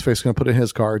 What's his face going to put in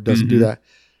his car? It doesn't do that.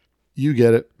 You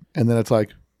get it. And then it's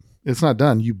like, it's not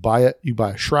done. You buy it. You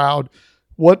buy a shroud.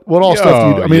 What all stuff do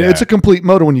you do? I mean, it's a complete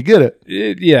motor when you get it.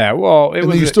 Well,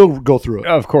 and then you still go through it.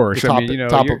 Of course. Top of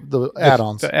the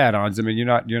add-ons. The add-ons. I mean, you're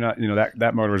not,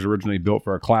 that motor was originally built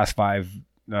for a Class 5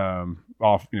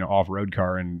 off-road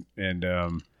car, and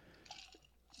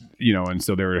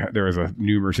so there was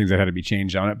numerous things that had to be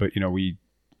changed on it, but we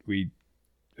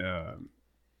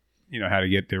how to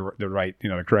get the right,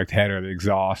 the correct header, the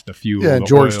exhaust, the fuel. Yeah, the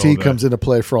George oil, T comes into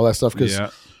play for all that stuff because, yeah.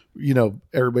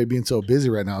 Everybody being so busy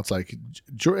right now, it's like,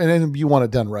 and then you want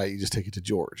it done right, you just take it to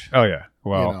George. Oh yeah,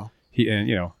 well,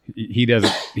 he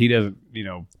doesn't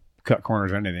cut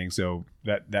corners or anything, so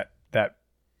that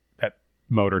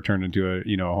motor turned into a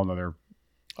whole nother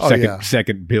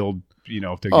second build. To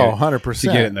get 100% to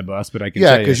get it in the bus, but I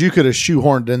can because you could have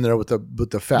shoehorned in there with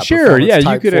the fat. Sure, yeah,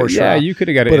 you could have. Yeah, you could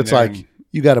have got it. But it's like,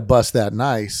 you got a bus that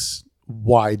nice.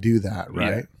 Why do that,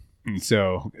 right? Yeah. And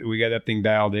so we got that thing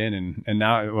dialed in, and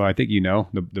now, well, I think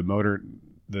the motor,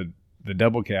 the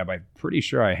double cab. I'm pretty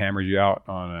sure I hammered you out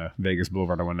on Vegas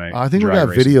Boulevard one night. I think we got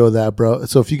video of that, bro.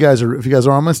 So if you guys are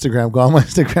on my Instagram, go on my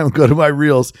Instagram, go to my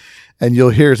reels, and you'll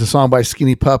hear it's a song by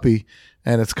Skinny Puppy,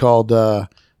 and it's called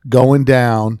 "Going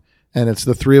Down." And it's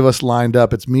the three of us lined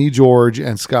up. It's me, George,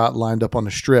 and Scott lined up on the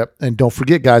strip. And don't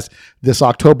forget, guys, this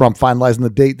October, I'm finalizing the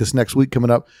date this next week coming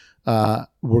up.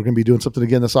 We're going to be doing something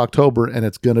again this October, and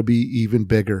it's going to be even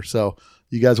bigger. So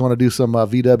you guys want to do some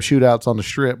VW shootouts on the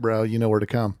strip, bro, you know where to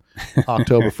come.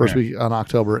 October, first week on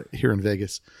October here in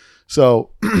Vegas.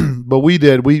 So, but we've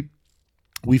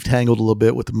tangled a little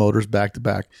bit with the motors back to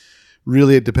back.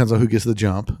 Really, it depends on who gets the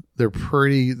jump. they're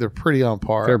pretty on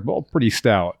par. They're both pretty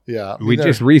stout. Yeah. I mean, We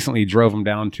just recently drove them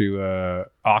down to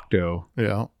Octo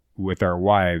yeah. with our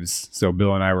wives. So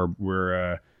Bill and I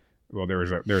were well, there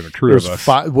was a crew There's of us.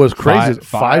 five, was crazy.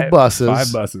 Five buses.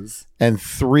 5 buses. And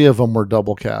 3 of them were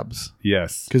double cabs.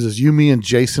 Yes. Because it's you, me, and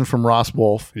Jason from Ross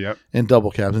Wolf Yep. in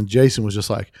double cabs. And Jason was just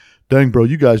like, dang, bro,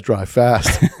 you guys drive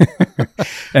fast.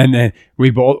 And then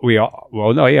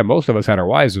most of us had our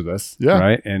wives with us. Yeah.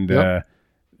 Right. And, Yep.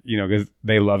 because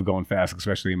they love going fast,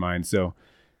 especially mine. So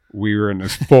we were in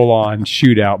this full on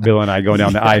shootout, Bill and I going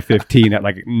down the I-15 at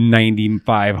like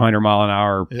 9,500 mile an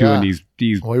hour, Yeah. doing these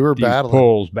We were these battling.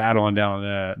 pulls, battling down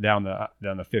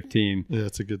the 15. Yeah,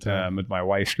 it's a good time. With my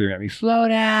wife screaming at me, "Slow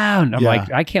down!" I'm Yeah.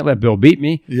 like, I can't let Bill beat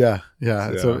me. Yeah.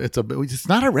 So- It's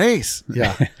not a race.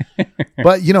 Yeah.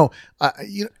 But and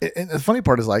the funny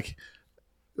part is like,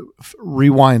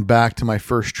 rewind back to my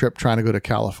first trip trying to go to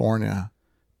California,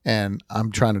 and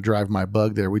I'm trying to drive my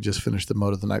Bug there. We just finished the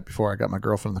moto the night before. I got my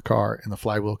girlfriend in the car, and the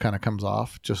flywheel kind of comes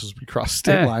off just as we cross the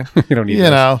state line. You don't need You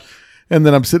this. know, and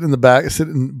then I'm sitting in the back,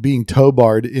 being tow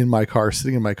barred in my car,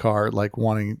 sitting in my car, like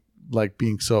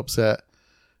being so upset.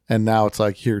 And now it's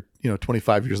like here,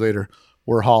 25 years later,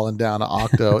 we're hauling down to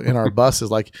Octo in our buses,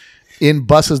 like in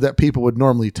buses that people would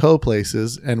normally tow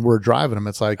places, and we're driving them.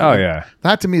 It's like, Oh yeah,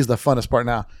 that to me is the funnest part.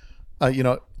 Now,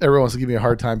 everyone wants to give me a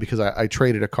hard time because I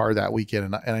traded a car that weekend,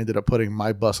 and I ended up putting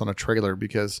my bus on a trailer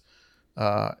because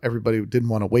everybody didn't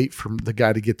want to wait for the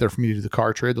guy to get there for me to do the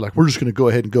car trade. They're like, we're just going to go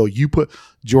ahead and go.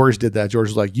 George did that. George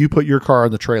was like, you put your car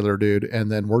on the trailer, dude,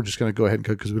 and then we're just going to go ahead and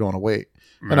cook because we don't want to wait.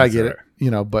 And I get it,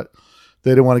 but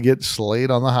they didn't want to get slayed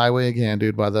on the highway again,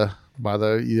 dude, by the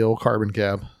old carbon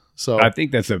cab. So I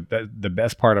think that's the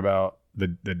best part about the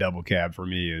double cab for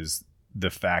me is the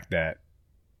fact that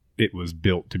it was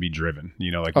built to be driven.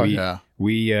 George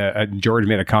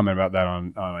made a comment about that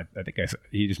on I think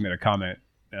he just made a comment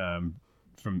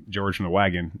from George from the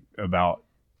wagon about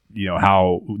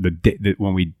how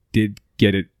when we did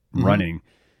get it running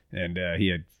and he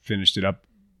had finished it up,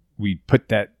 we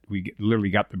literally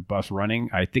got the bus running.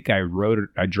 I think I drove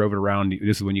it around.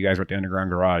 This is when you guys were at the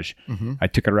underground garage. Mhm. I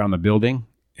took it around the building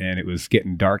and it was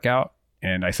getting dark out.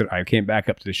 And I came back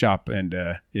up to the shop and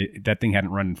that thing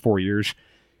hadn't run in 4 years.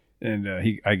 And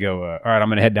I go, all right, I'm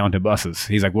going to head down to buses.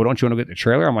 He's like, well, don't you want to get the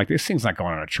trailer? I'm like, this thing's not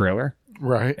going on a trailer.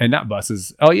 right. And not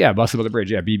buses. Oh, yeah, buses on the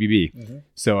bridge. Yeah, BBB.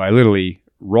 So I literally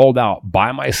rolled out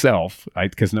by myself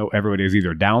because everybody was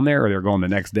either down there or they were going the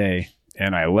next day.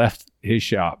 And I left his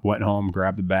shop, went home,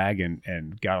 grabbed the bag,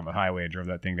 and got on the highway and drove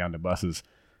that thing down to buses.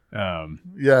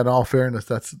 Yeah, in all fairness,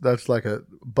 that's like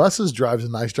buses drives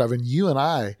a nice drive. And you and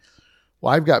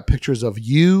I've got pictures of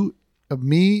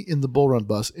me in the Bull Run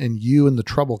bus and you in the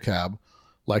Trouble cab,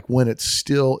 like when it's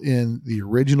still in the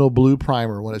original blue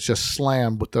primer, when it's just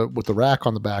slammed with the rack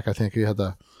on the back. I think you had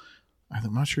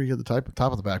I'm not sure you had the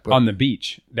top of the back, but On the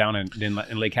beach down in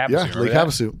Lake Havasu. yeah, remember Lake that?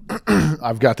 Havasu.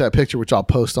 I've got that picture, which I'll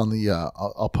post on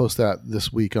I'll post that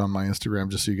this week on my Instagram,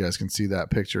 just so you guys can see that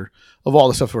picture of all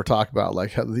the stuff we're talking about,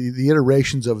 like how the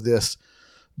iterations of this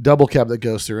double cab that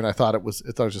goes through. And I thought it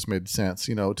just made sense,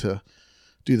 to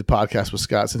do the podcast with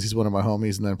Scott since he's one of my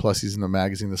homies, and then plus he's in the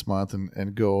magazine this month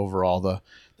and go over all the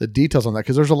details on that,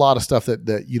 because there's a lot of stuff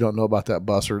that you don't know about that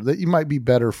bus, or that you might be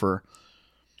better for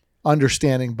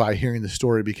understanding by hearing the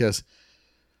story. Because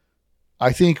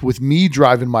I think with me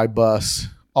driving my bus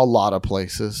a lot of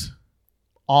places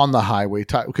on the highway,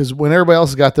 because when everybody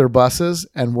else has got their buses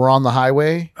and we're on the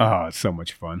highway, Oh, it's so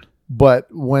much fun. but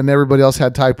when everybody else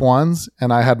had type 1s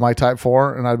and I had my type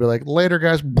 4, and I'd be like, later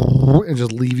guys, and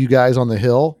just leave you guys on the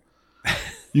hill.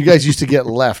 You guys used to get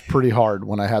left pretty hard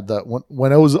when I had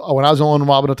when I was the only one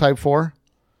mobbing a type 4.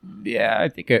 Yeah, I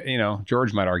think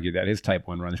George might argue that his Type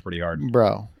 1 runs pretty hard.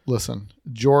 Bro, listen,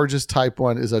 George's type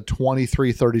 1 is a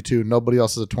 2332. Nobody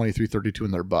else is a 2332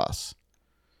 in their bus.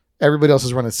 Everybody else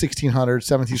is running 1600,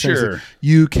 1700. Sure.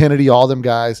 You, Kennedy, all them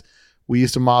guys. We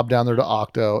used to mob down there to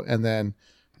Octo, and then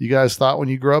you guys thought when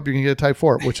you grow up you're gonna get a type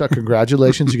 4, which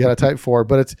congratulations, you got a type 4.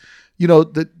 But it's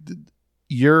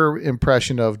your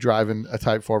impression of driving a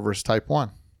type 4 versus type 1.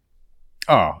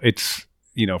 Oh, it's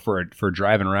for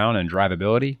driving around and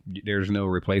drivability, there's no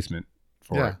replacement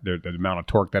for it. The amount of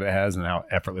torque that it has and how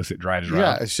effortless it drives around.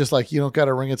 Yeah, it's just like you don't got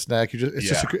to wring its neck.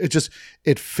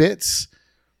 It fits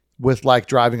with like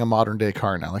driving a modern day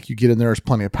car now. Like you get in there, there's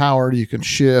plenty of power, you can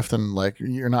shift, and like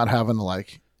you're not having to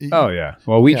like. Oh yeah.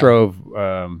 Well, we drove,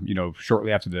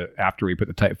 shortly after we put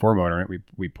the Type 4 motor in it,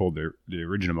 we pulled the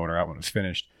original motor out when it was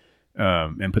finished,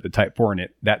 and put the Type 4 in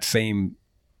it. That same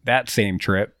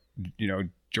trip,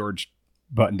 George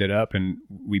buttoned it up and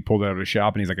we pulled it out of the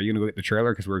shop, and he's like, "Are you gonna go get the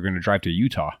trailer? Because we're going to drive to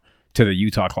the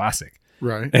Utah Classic."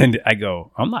 Right. And I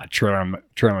go, I'm not trailing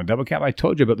on a double cab. I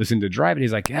told you about this into driving.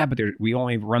 He's like, yeah, but we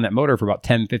only run that motor for about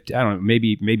 10, 15, I don't know,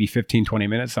 maybe 15, 20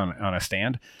 minutes on a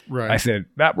stand. Right. I said,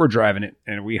 that we're driving it.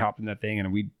 And we hopped in that thing,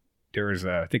 and there was,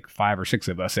 I think 5 or 6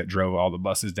 of us that drove all the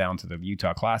buses down to the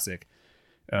Utah Classic,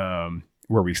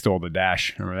 where we stole the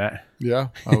dash. Remember that? Yeah,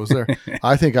 I was there.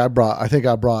 I think I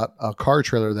brought a car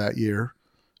trailer that year.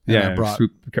 And Yeah,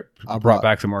 I brought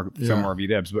back some more Yeah.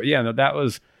 VDEBs. But yeah, no, that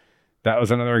was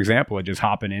another example of just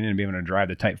hopping in and being able to drive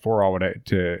the Type 4 all the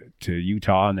way to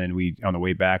Utah, and then on the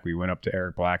way back we went up to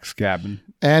Eric Black's cabin.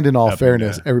 And in all Up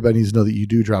fairness, in, everybody needs to know that you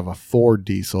do drive a Ford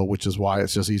diesel, which is why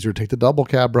it's just easier to take the double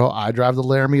cab, bro. I drive the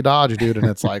Laramie Dodge, dude, and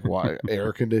it's like, why?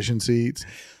 Air conditioned seats,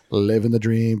 living the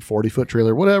dream, 40-foot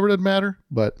trailer, whatever, it doesn't matter.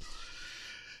 But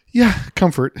yeah,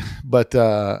 comfort. But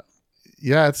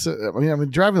yeah, it's. I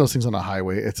mean, driving those things on a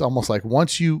highway, it's almost like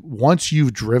once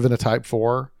you've driven a Type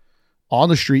 4 on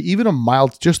the street, even a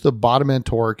mild, just the bottom end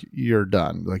torque, you're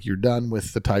done. Like you're done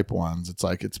with the Type 1s. It's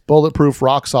like it's bulletproof,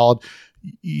 rock solid.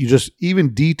 You just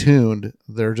even detuned,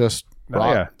 they're just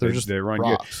rock, they run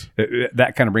rocks. good.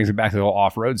 That kind of brings it back to the whole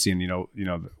off-road scene.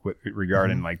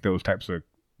 Regarding like those types of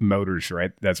motors,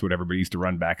 right? That's what everybody used to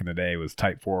run back in the day was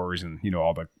Type 4s, and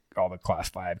all the Class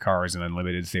 5 cars and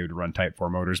Unlimiteds, they would run Type 4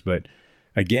 motors. But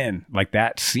again, like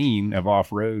that scene of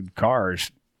off-road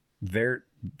cars,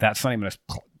 that's not even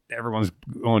everyone's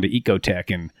going to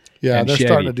Ecotech and Yeah, and they're Chevy.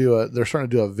 starting to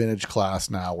do a vintage class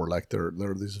now, where like they're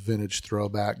this vintage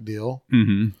throwback deal.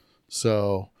 Mm-hmm.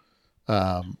 So,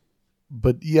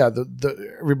 but yeah,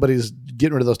 everybody's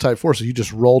getting rid of those Type 4. So you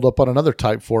just rolled up on another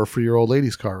Type 4 for your old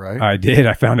lady's car, right? I did.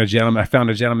 I found a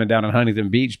gentleman down in Huntington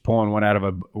Beach pulling one out of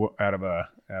a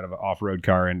off-road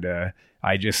car, and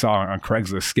I just saw on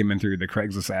Craigslist, skimming through the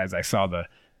Craigslist ads,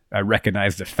 I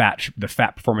recognized the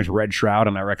Fat Performance red shroud,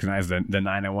 and I recognized the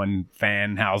 901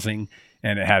 fan housing,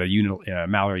 and it had a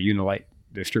Mallory Unilite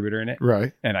distributor in it.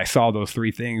 Right. And I saw those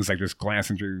 3 things, like just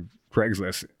glancing through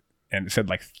Craigslist, and it said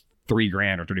like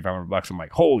 $3,000 or $3,500. I'm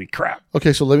like, holy crap.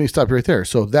 Okay, so let me stop you right there.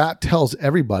 So that tells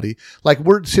everybody, like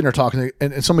we're sitting there talking,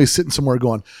 and somebody's sitting somewhere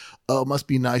going, "Oh, it must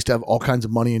be nice to have all kinds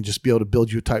of money and just be able to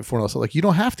build you a Type 4." And all that. Like, you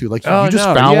don't have to. Like, you just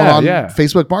found one on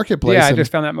Facebook Marketplace. Yeah, I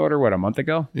just found that motor a month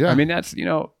ago. Yeah. I mean, that's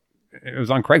it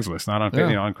was on Craigslist, not on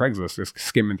Yeah. on Craigslist, just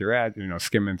skimming through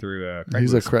Craigslist.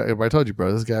 He's I told you,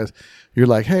 bro. This guy's. You're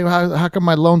like, hey, how come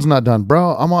my loan's not done,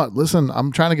 bro?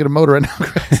 I'm trying to get a motor right now.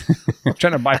 I'm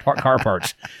trying to buy car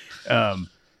parts.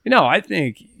 I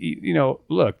think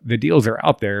look, the deals are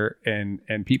out there, and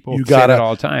people say that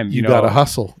all the time. You got to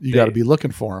hustle. You got to be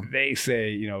looking for them. They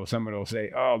say, someone will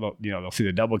say, oh, they'll see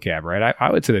the double cab, right?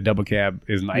 I would say the double cab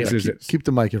is nice as it. Keep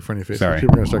the mic in front of your face. Sorry.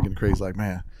 People are gonna start getting crazy. Like,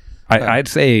 man, I'd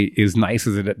say as nice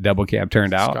as a double cab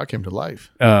turned out. Scott came to life.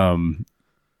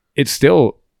 It's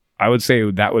still, I would say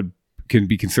that can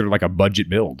be considered like a budget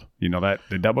build. That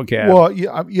the double cab. Well,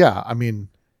 yeah. I mean,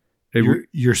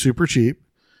 you're super cheap.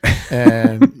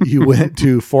 And you went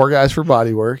to 4 guys for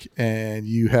body work, and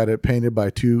you had it painted by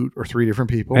 2 or 3 different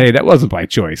people. Hey, that wasn't by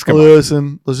choice. Come on.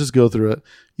 Listen, let's just go through it.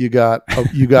 You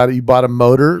bought a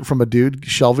motor from a dude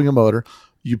shelving a motor.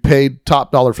 You paid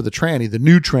top dollar for the tranny, the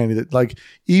new tranny that, like,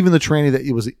 even the tranny that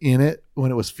was in it when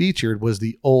it was featured was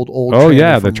the old. Oh tranny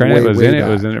yeah, the from tranny way, was way in it. back.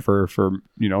 Was in it for 15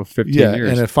 Yeah,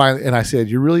 years. and I said,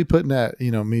 you're really putting that, me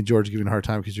and George giving a hard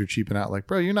time because you're cheaping out. Like,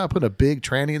 bro, you're not putting a big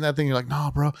tranny in that thing. You're like,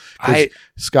 no, bro.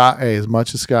 Scott, as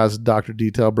much as Scott's Dr.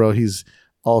 Detail, bro, he's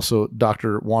also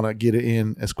Dr. Want to get it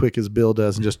in as quick as Bill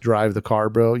does and just drive the car,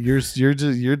 bro. You're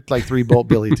like 3-bolt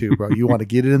Billy too, bro. You want to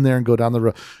get it in there and go down the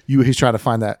road. He's trying to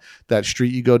find that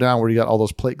street you go down where you got all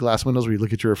those plate glass windows where you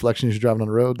look at your reflection as you're driving on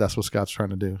the road. That's what Scott's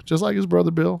trying to do, just like his brother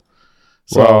Bill.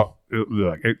 So, well,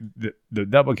 look, the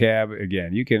double cab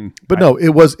again. You can, but no, it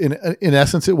was in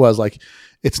essence, it was like,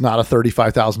 it's not a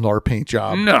 $35,000 paint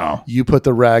job. No, you put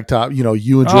the rag top. You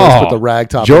and George put the rag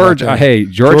top. George,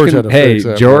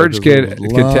 George could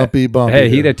lumpy, bumpy. Hey,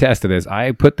 he'd attest to this.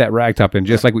 I put that rag top in,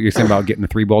 just like what you're saying about getting the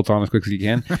 3 bolts on as quick as you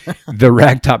can. The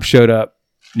rag top showed up.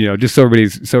 Just so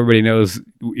everybody knows,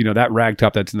 that rag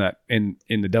top that's in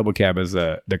the double cab is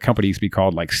the company used to be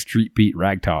called like Street Beat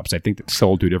Rag Tops. I think that's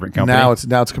sold to a different company. Now it's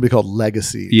going to be called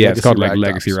Legacy. Yeah, Legacy it's called like Rag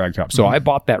Legacy Tops. Rag Top. So I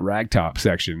bought that rag top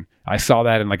section. I saw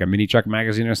that in like a mini truck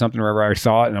magazine or something, wherever I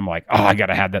saw it, and I'm like, oh, I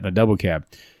gotta have that in the double cab.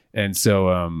 And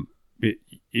so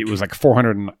it was like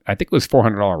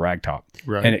 $400 rag top,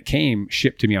 right? And it came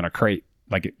shipped to me on a crate.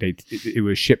 Like it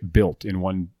was shipped built in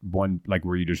one like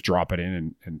where you just drop it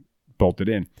in and bolt it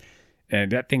in.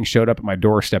 and that thing showed up at my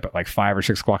doorstep at like 5 or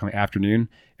 6 o'clock in the afternoon.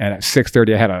 And at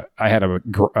 6:30, I had a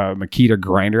Makita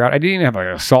grinder out. I didn't even have like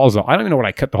a Sawzall. I don't even know what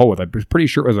I cut the hole with. I was pretty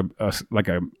sure it was like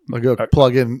a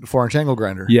plug-in 4-inch angle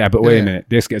grinder. Yeah, but wait a minute.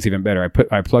 This gets even better.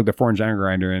 I plugged the 4-inch angle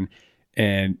grinder in,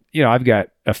 and I've got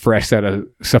a fresh set of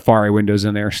Safari windows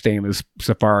in there, stainless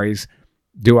Safaris.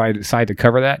 Do I decide to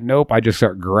cover that? Nope. I just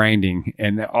start grinding,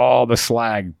 and all the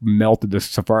slag melted the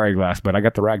Safari glass. But I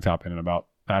got the rag top in about,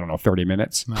 I don't know, 30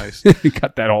 minutes. Nice.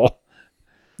 Cut that all.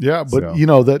 Yeah, but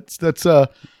so. That's I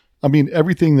mean,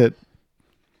 everything that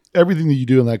you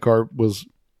do in that car was,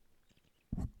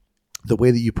 the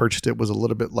way that you purchased it was a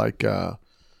little bit like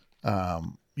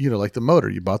like the motor.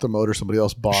 You bought the motor, somebody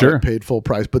else bought it, paid full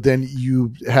price, but then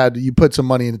you put some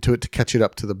money into it to catch it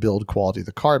up to the build quality of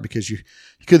the car, because you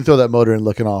couldn't throw that motor in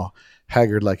looking all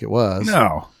haggard like it was.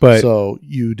 No, but so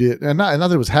you did, and not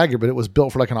that it was haggard, but it was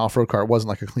built for like an off-road car. It wasn't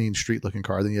like a clean street looking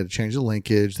car. Then you had to change the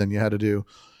linkage. Then you had to do,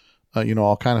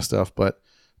 all kind of stuff. But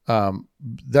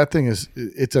that thing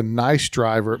it's a nice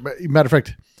driver. Matter of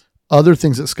fact, other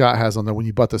things that Scott has on there, when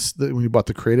you bought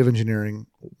the Creative Engineering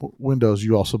windows,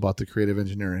 you also bought the Creative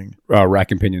Engineering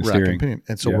rack and pinion steering.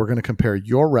 And so we're going to compare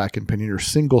your rack and pinion, your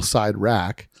single side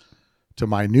rack, to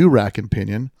my new rack and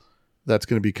pinion that's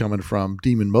going to be coming from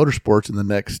Demon Motorsports in the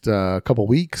next couple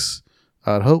weeks.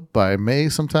 I'd hope by May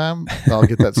sometime I'll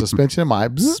get that suspension, my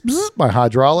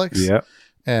hydraulics. Yeah.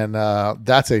 And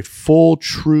that's a full,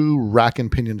 true rack and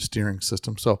pinion steering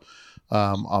system. So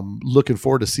I'm looking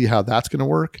forward to see how that's going to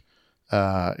work.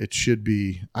 It should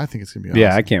be. I think it's gonna be awesome.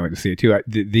 Yeah, I can't wait to see it too.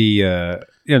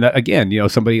 Again,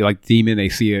 somebody like Demon, they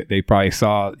see it. They probably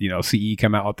saw CE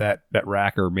come out with that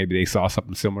rack, or maybe they saw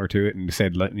something similar to it and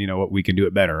said, what, we can do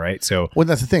it better, right? So, well,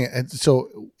 that's the thing. And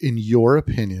so, in your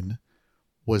opinion,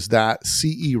 was that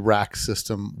CE rack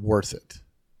system worth it?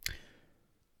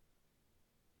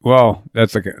 Well,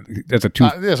 that's a two.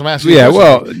 Yes, I'm asking. Yeah,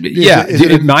 well, yeah.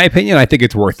 In my opinion, I think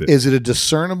it's worth it. Is it a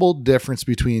discernible difference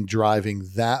between driving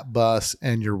that bus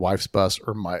and your wife's bus,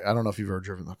 or I don't know if you've ever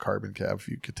driven the carbon cab. If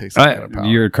you could take some kind of power.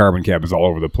 Your carbon cab is all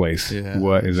over the place. Yeah,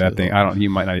 what is that thing? I don't. You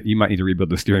might need to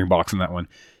rebuild the steering box on that one.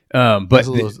 But I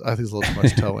think it's a little too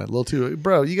much toe in. A little too,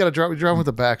 bro. You got to drive with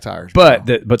the back tires. But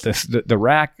the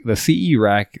rack, the CE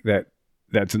rack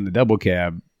that's in the double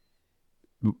cab.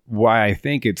 Why I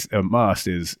think it's a must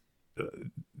is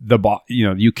the box.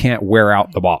 You can't wear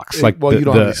out the box. You don't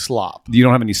have any slop. You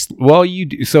don't have any. Well, you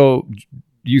do. So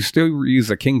you still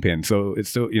use a kingpin. So it's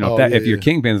still if your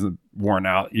kingpin's worn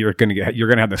out, you're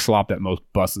gonna have the slop that most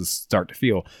buses start to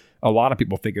feel. A lot of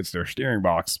people think it's their steering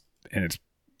box, and it's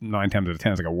 9 times out of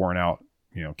 10 it's like a worn out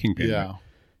kingpin. Yeah.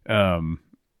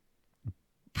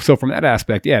 So from that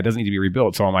aspect, it doesn't need to be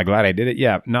rebuilt. So am I glad I did it?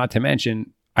 Yeah. Not to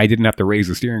mention, I didn't have to raise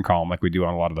the steering column like we do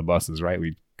on a lot of the buses, right?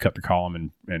 We cut the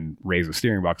column and raise the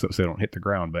steering box up so they don't hit the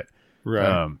ground. But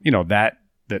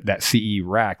that CE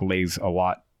rack lays a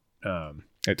lot.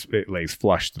 It lays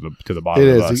flush to the bottom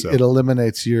of the bus. It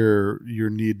eliminates your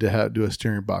need to do a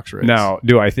steering box raise. Now,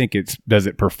 do I think does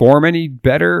it perform any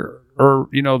better or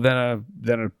than a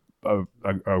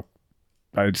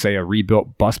I would say a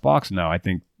rebuilt bus box? No, I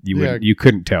think you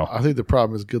couldn't tell. I think the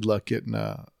problem is good luck getting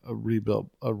a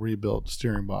rebuilt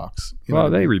steering box.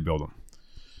 They rebuild them.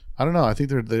 I don't know. I think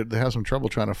they have some trouble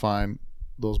trying to find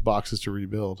those boxes to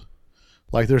rebuild.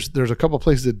 Like there's a couple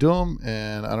places that do them,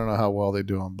 and I don't know how well they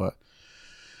do them. But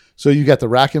so you got the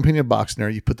rack and pinion box in there.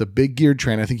 You put the big geared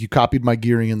train. I think you copied my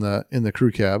gearing in the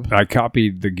crew cab. I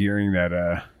copied the gearing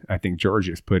that I think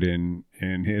Georgius put in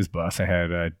his bus. I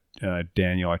had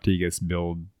Daniel Artigas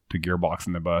build the gearbox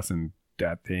in the bus, and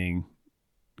that thing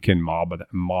can mob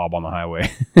on the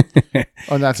highway.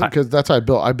 And that's because that's how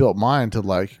I built mine to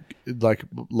like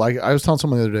I was telling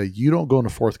someone the other day, you don't go into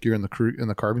fourth gear in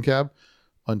the carbon cab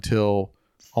until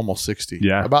almost 60.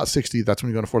 Yeah. About 60, that's when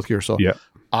you go into fourth gear. So yeah.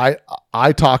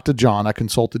 I talked to John, I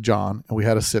consulted John, and we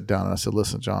had a sit down, and I said,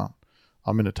 listen, John,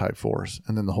 I'm into type 4s.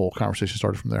 And then the whole conversation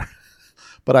started from there.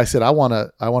 But I said, I want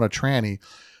a tranny,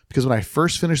 because when I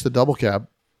first finished the double cab,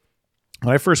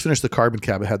 when I first finished the carbon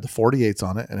cab, it had the 48s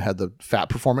on it, and it had the Fat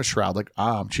Performance shroud. Like,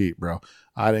 I'm cheap, bro.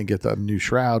 I didn't get the new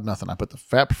shroud, nothing. I put the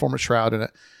Fat Performance shroud in it.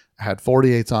 I had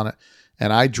 48s on it,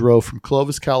 and I drove from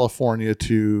Clovis, California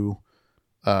to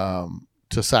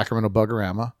Sacramento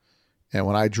Buggerama. And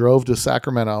when I drove to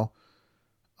Sacramento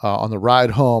on the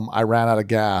ride home, I ran out of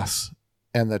gas,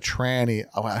 and the tranny,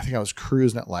 I think I was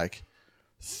cruising at like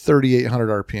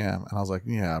 3,800 RPM, and I was like,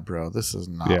 "Yeah, bro, this is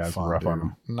not fun. It's rough on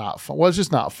them. Not fun. Well, it's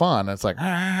just not fun." It's like,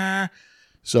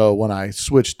 So when I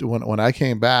switched, when I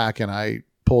came back and we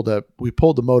pulled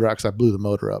the motor out because I blew the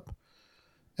motor up,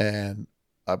 and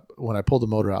when I pulled the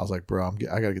motor out, I was like, bro,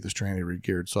 I got to get this tranny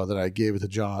re-geared. So then I gave it to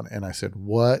John and I said,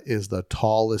 what is the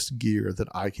tallest gear that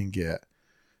I can get?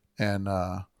 And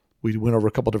we went over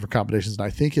a couple different combinations, and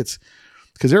I think it's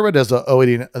because everybody does the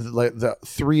 080, like the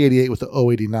 388 with the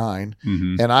 089,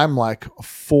 and I'm like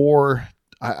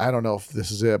I don't know if this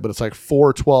is it, but it's like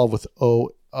 412 with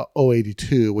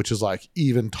 082, which is like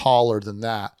even taller than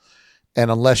that. And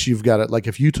unless you've got it, like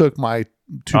if you took my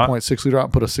 2.6 liter out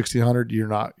and put a 1600, you're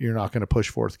not going to push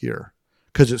fourth gear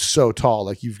because it's so tall.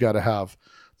 Like you've got to have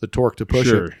the torque to push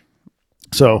it.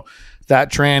 So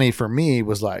that tranny for me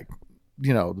was like,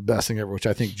 the best thing ever, which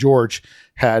I think George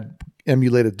had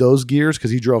emulated those gears because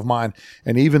he drove mine.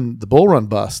 And even the Bull Run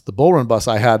bus,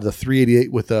 I had the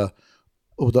 388 with the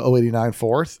 089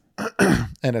 fourth,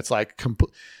 and it's like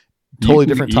totally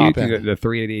different top end. The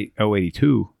 388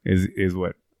 082 is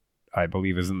what I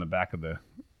believe is in the back of the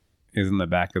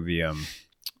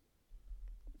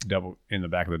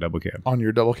double cab. On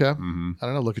your double cab? Mm-hmm. I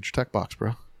don't know. Look at your tech box,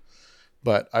 bro.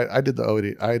 But I did the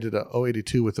 080. I did a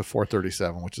 082 with the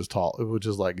 437, which is tall, which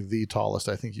is like the tallest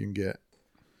I think you can get.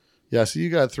 Yeah, so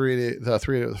you got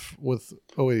 388 with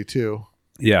 082.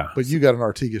 Yeah. But you got an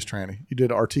Artigas tranny. You did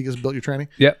Artigas built your tranny?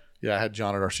 Yep. Yeah, I had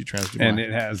John at RC Trans do and mine.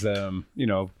 it has,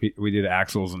 we did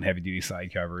axles and heavy duty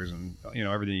side covers and,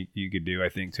 everything you could do, I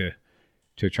think,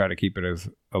 to try to keep it as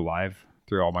alive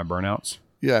through all my burnouts.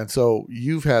 Yeah, and so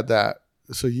you've had that.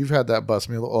 So you've had that bus.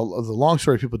 I mean, the long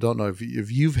story people don't know, if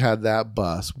you've had that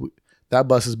bus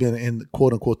has been in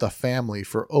quote unquote the family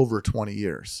for over 20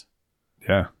 years.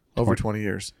 Yeah. Over 20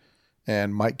 years.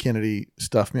 And Mike Kennedy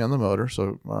stuffed me on the motor.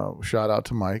 So shout out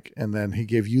to Mike. And then he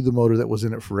gave you the motor that was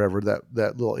in it forever. That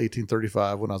little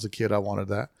 1835. When I was a kid, I wanted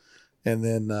that. And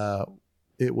then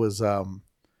it was, I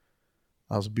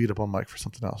was beat up on Mike for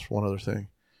something else, for one other thing.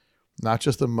 Not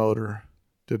just the motor.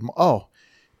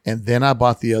 And then I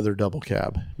bought the other double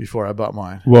cab before I bought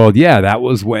mine. Well, yeah, that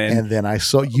was when. And then I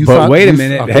saw you. But wait a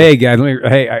minute. Okay. Hey, guys.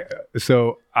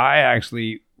 So I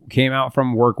actually came out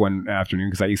from work one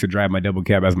afternoon because I used to drive my double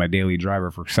cab as my daily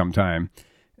driver for some time.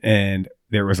 And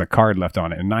there was a card left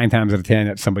on it. And 9 times out of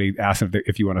 10, somebody asked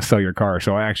if you want to sell your car.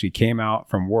 So I actually came out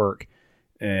from work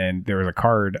and there was a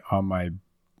card on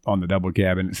the double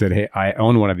cab. And it said, hey, I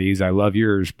own one of these. I love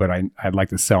yours, but I'd like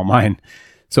to sell mine.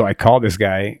 So I called this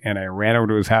guy and I ran over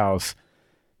to his house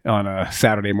on a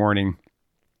Saturday morning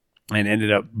and ended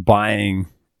up buying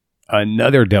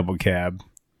another double cab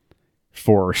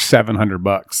for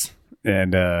 $700.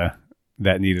 And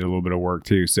that needed a little bit of work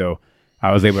too. So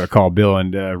I was able to call Bill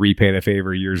and repay the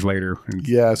favor years later.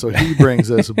 Yeah. So he brings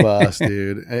this bus,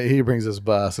 dude. He brings this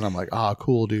bus and I'm like,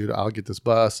 cool, dude. I'll get this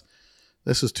bus.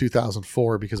 This is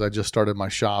 2004 because I just started my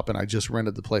shop and I just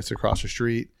rented the place across the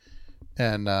street.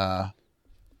 And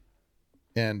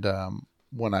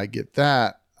when I get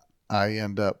that, I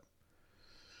end up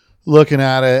looking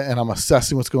at it and I'm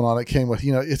assessing what's going on. It came with,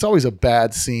 it's always a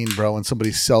bad scene, bro, when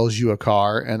somebody sells you a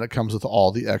car and it comes with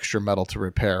all the extra metal to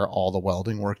repair all the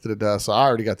welding work that it does. So I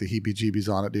already got the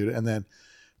heebie-jeebies on it, dude. And then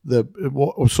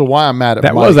so why I'm mad at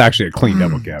that Mike, was actually a clean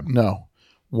double cab. No.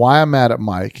 Why I'm mad at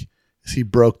Mike is he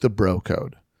broke the bro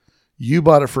code. You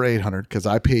bought it for $800 because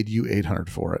I paid you $800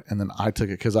 for it. And then I took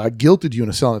it because I guilted you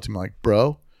into selling it to me like,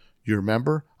 bro, you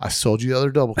remember? I sold you the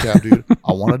other double cab, dude.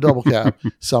 I want a double cab.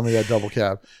 Sell me that double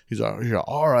cab. He's like,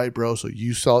 all right, bro. So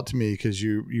you sell it to me because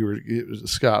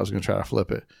Scott was going to try to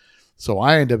flip it. So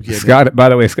I end up getting Scott. By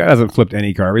the way, Scott hasn't flipped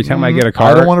any car. Every time I get a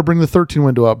car, I don't want to bring the 13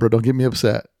 window up, bro. Don't get me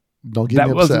upset. That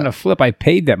wasn't a flip. I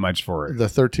paid that much for it. The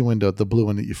 13 window, the blue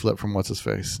one that you flipped from what's his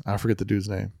face? I forget the dude's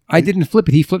name. I didn't flip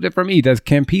it. He flipped it for me. He does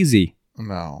Campese.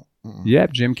 No.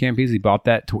 Yep, Jim Campese bought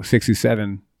that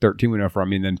 67 13 window from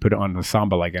me and then put it on the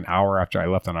Samba like an hour after I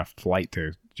left on a flight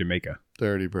to Jamaica.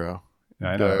 Dirty, bro.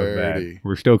 I know. Dirty.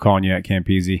 We're still calling you at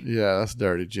Campese. Yeah, that's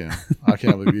Dirty Jim. I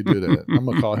can't believe you do that. I'm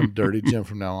gonna call him Dirty Jim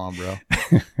from now on, bro.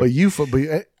 But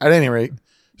at any rate,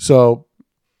 so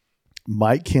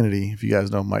Mike Kennedy, if you guys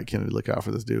know Mike Kennedy, look out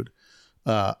for this dude.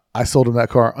 I sold him that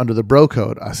car under the bro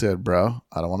code. I said, bro,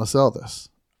 I don't want to sell this.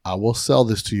 I will sell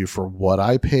this to you for what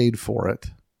I paid for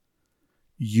it.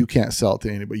 You can't sell it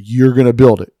to anybody. You're going to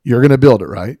build it. You're going to build it,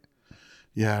 right?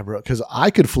 Yeah, bro. Because I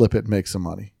could flip it and make some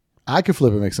money.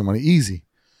 Easy.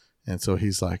 And so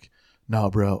he's like,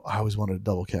 no, bro, I always wanted a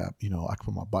double cab. I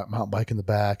could put my mountain bike in the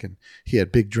back. And he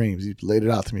had big dreams. He laid it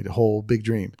out to me, the whole big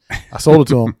dream. I sold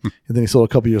it to him. And then he sold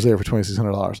it a couple years later for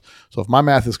 $2,600. So if my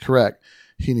math is correct,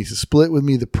 he needs to split with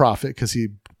me the profit because he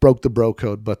broke the bro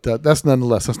code. But that's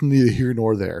neither here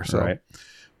nor there. So, right.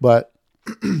 But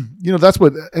that's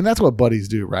what buddies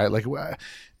do, right? Like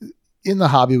in the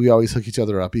hobby, we always hook each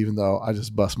other up, even though I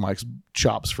just bust Mike's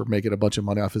chops for making a bunch of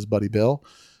money off his buddy Bill.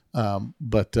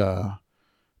 But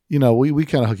you know, we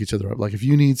kind of hook each other up. Like if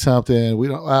you need something,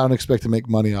 I don't expect to make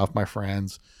money off my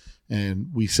friends, and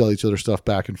we sell each other stuff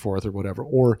back and forth or whatever.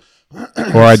 Or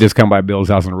I just come by Bill's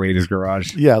house and raid his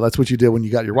garage. yeah, that's what you did when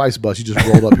you got your wife's bus. You just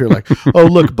rolled up here like, oh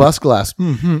look, bus glass.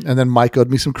 And then Mike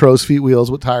owed me some crow's feet wheels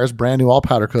with tires, brand new, all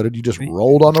powder coated. You just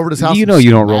rolled on over to his house. You know,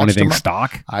 you don't roll anything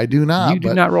stock. I do not. You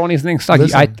do not roll anything stock.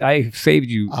 Listen, I saved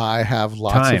you. I have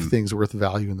lots time. of things worth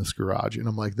value in this garage, and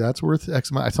I'm like, that's worth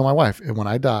X amount. I tell my wife, and when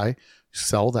I die,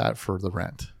 sell that for the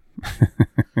rent.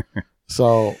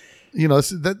 So, you know,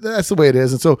 that's the way it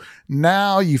is. And so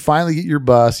now you finally get your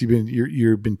bus.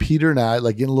 You've been petering out,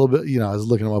 like getting a little bit. You know, I was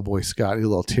looking at my boy Scott, he had a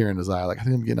little tear in his eye, like I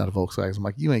think I'm getting out of Volkswagens. I'm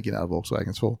like, you ain't getting out of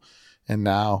Volkswagens, fool. And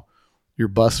now your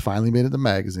bus finally made it in the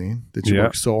magazine. That you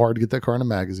worked so hard to get that car in the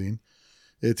magazine.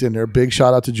 It's in there. Big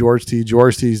shout out to George T.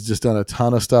 George T's just done a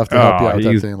ton of stuff to help you out with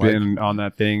that thing. He's been on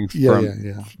that thing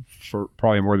for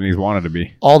probably more than he's wanted to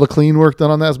be. All the clean work done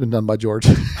on that has been done by George.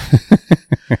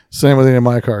 Same with any of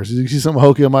my cars. You see something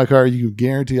hokey on my car, you can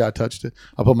guarantee I touched it.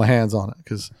 I'll put my hands on it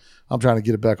because I'm trying to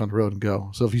get it back on the road and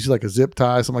go. So if you see like a zip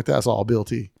tie, something like that, it's all Bill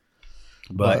T.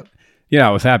 But yeah,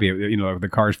 I was happy. You know, the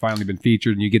car's finally been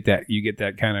featured, and you get that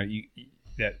kind of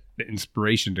that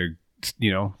inspiration to,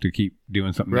 you know, to keep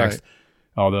doing something next.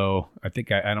 Although I think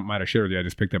I might have shared with you, I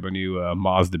just picked up a new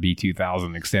Mazda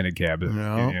B2000 extended cab. You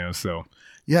know, so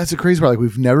yeah, it's a crazy part. Like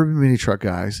we've never been mini truck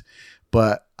guys,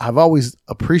 but I've always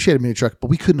appreciated mini truck, but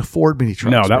we couldn't afford mini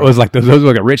trucks. No, that was like those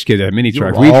were like rich kids that had mini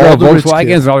trucks. We drove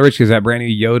Volkswagens, and all the rich kids had brand new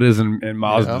Yodas and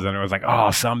Mazdas, and it was like,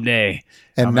 oh, someday.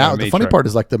 And now the funny part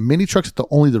is like the mini trucks that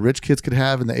only the rich kids could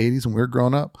have in the 80s when we were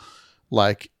growing up,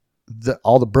 like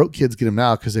all the broke kids get them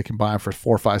now because they can buy them for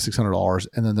 $400, $500, $600,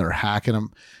 and then they're hacking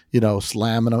them, you know,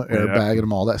 slamming them, airbagging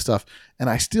them, all that stuff. And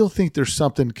I still think there's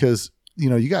something because, you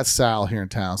know, you got Sal here in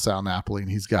town, Sal Napoli,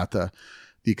 and he's got the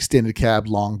extended cab,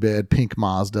 long bed, pink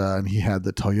Mazda, and he had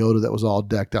the Toyota that was all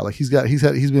decked out. Like he's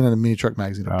been in a mini truck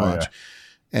magazine a bunch,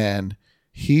 and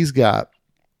he's got,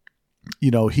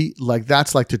 you know,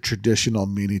 that's like the traditional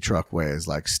mini truck way is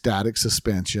like static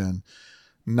suspension,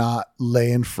 not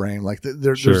lay in frame. Like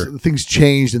there's things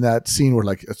changed in that scene where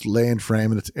like it's lay in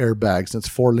frame and it's airbags and it's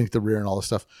 4-link the rear and all this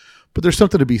stuff. But there's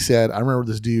something to be said. I remember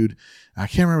this dude, I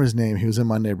can't remember his name. He was in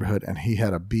my neighborhood and he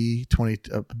had a B2000,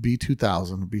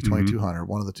 B2200,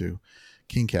 one of the two,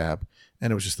 King Cab.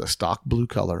 And it was just a stock blue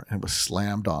color and it was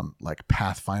slammed on like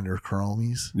Pathfinder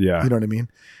chromies. Yeah. You know what I mean?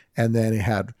 And then it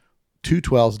had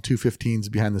 212s and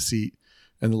 215s behind the seat.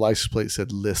 And the license plate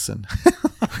said, listen.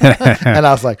 And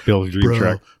I was like,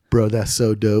 bro, that's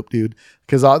so dope, dude.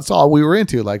 Because that's all we were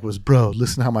into. Like, was, bro,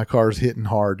 listen how my car's hitting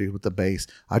hard, dude, with the bass.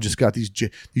 I just got these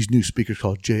new speakers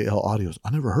called JL Audios. I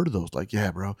never heard of those. Like,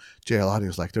 yeah, bro, JL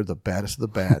Audios, like they're the baddest of the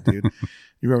bad, dude.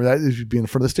 You remember that? You'd be in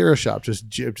front of the stereo shop,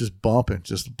 just bumping,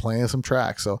 just playing some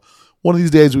tracks. So one of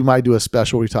these days we might do a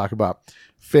special where we talk about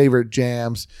favorite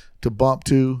jams to bump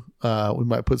to. We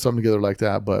might put something together like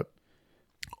that, but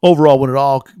overall,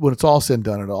 when it's all said and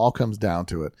done, it all comes down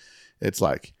to it. It's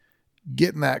like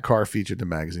getting that car featured in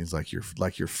magazines, like your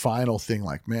final thing.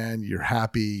 Like, man, you're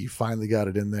happy, you finally got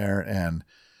it in there, and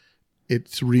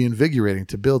it's reinvigorating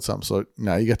to build something. So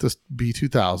now you got this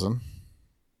B2000.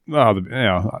 I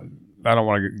don't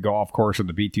want to go off course on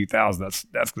the B2000.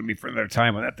 That's going to be for another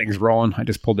time when that thing's rolling. I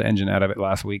just pulled the engine out of it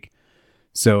last week.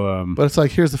 So, but it's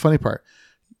like, here's the funny part.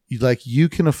 You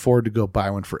can afford to go buy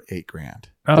one for $8,000.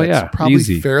 Oh, yeah. Probably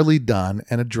easy. Fairly done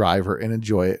and a driver and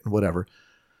enjoy it and whatever.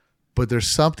 But there's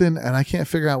something, and I can't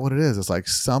figure out what it is. It's like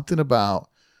something about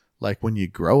like when you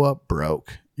grow up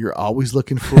broke, you're always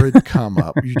looking for a come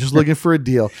up. You're just looking for a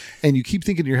deal. And you keep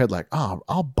thinking in your head like, oh,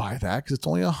 I'll buy that because it's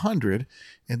only $100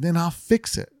 and then I'll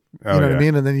fix it. You know what I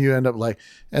mean? And then you end up like,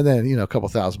 and then, you know, a couple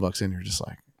 $1,000 in, you're just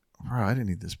like, bro, I didn't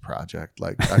need this project.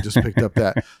 Like I just picked up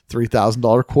that $3,000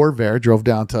 Corvair, drove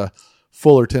down to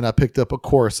Fullerton. I picked up a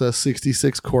Corsa,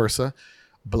 66 Corsa,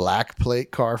 black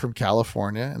plate car from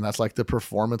California. And that's like the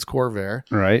performance Corvair.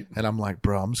 Right. And I'm like,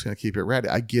 bro, I'm just going to keep it ready.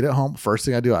 I get it home. First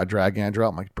thing I do, I drag Andrew out.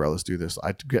 I'm like, bro, let's do this.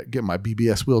 I get my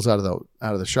BBS wheels out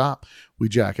of the shop. We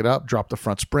jack it up, drop the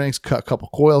front springs, cut a couple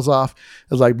coils off.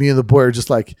 It's like me and the boy are just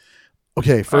like,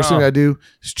 okay, first thing I do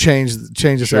is change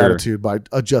this attitude by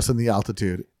adjusting the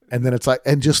altitude. And then it's like,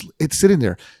 and just, it's sitting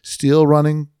there, still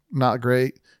running, not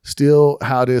great, still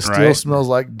how it is, still smells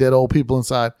like dead old people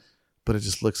inside, but it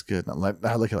just looks good. And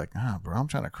I look at it like, bro, I'm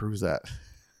trying to cruise that.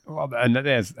 Well, and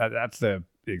that's the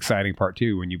exciting part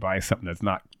too. When you buy something that's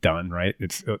not done, right?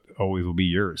 It always will be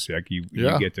yours. Like you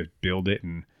get to build it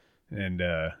and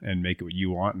make it what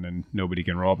you want, and then nobody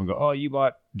can roll up and go, oh, you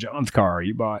bought John's car.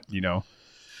 You bought, you know.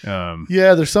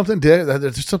 Yeah, there's something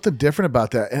different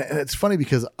about that, and it's funny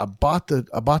because I bought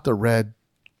the red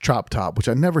chop top, which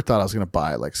I never thought I was going to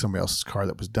buy like somebody else's car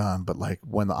that was done. But like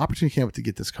when the opportunity came up to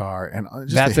get this car, and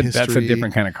just that's the history, that's a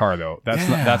different kind of car though.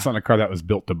 That's not a car that was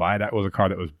built to buy. That was a car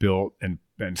that was built and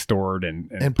stored and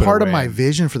put part of away. my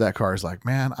vision for that car is like,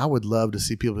 man, I would love to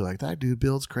see people be like, that dude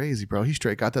builds crazy, bro. He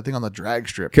straight got that thing on the drag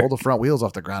strip, pulled the front wheels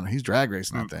off the ground, and he's drag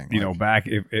racing that thing. You know, back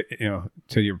if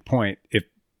to your point,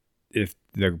 if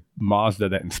the Mazda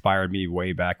that inspired me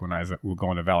way back when I was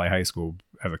going to Valley High School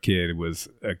as a kid, it was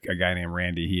a guy named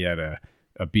Randy. He had a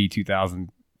B2000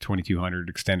 2200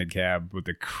 extended cab with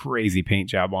a crazy paint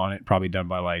job on it, probably done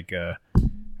by like I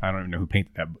don't even know who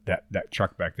painted that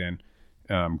truck back then.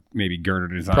 Maybe Gerner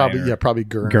Design, probably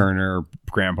Gerner,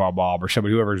 Grandpa Bob, or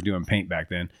somebody, whoever was doing paint back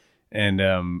then.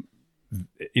 And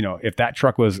if that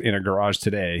truck was in a garage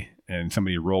today and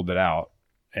somebody rolled it out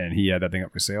and he had that thing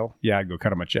up for sale, yeah, I'd go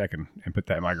cut him a check and put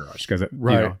that in my garage because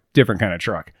different kind of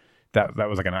truck. That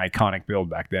was like an iconic build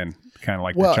back then, kind of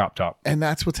like the chop top. And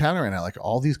that's what's happening right now. Like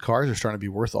all these cars are starting to be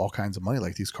worth all kinds of money.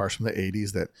 Like these cars from the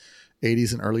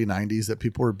 80s and early 90s that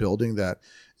people were building that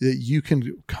you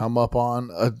can come up on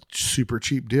a super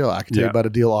cheap deal. I can tell you about a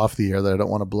deal off the air that I don't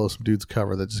want to blow some dude's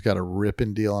cover that just got a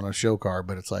ripping deal on a show car,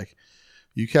 but it's like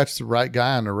you catch the right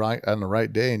guy on the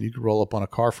right day and you can roll up on a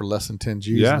car for less than 10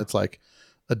 G's. Yeah. And it's like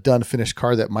a done finished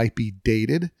car that might be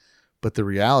dated. But the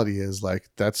reality is like,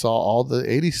 that's all the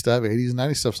 80s stuff, 80s and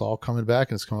 90s stuff's all coming back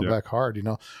and it's coming back hard. You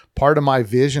know, part of my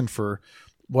vision for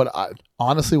what I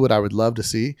would love to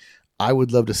see, I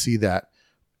would love to see that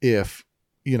if,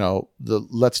 the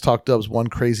Let's Talk Dubs One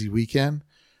Crazy Weekend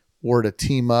were to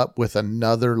team up with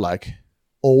another like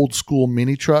old school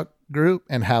mini truck group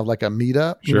and have like a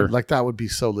meetup. Sure. Like that would be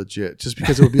so legit just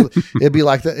because it would be, it'd be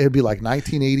like that. It'd be like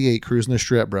 1988 cruising the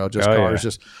strip, bro. Just cars,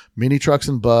 just mini trucks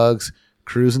and bugs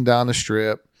cruising down the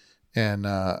strip. And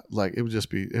like, it would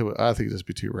just be, I think it'd just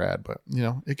be too rad, but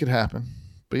it could happen.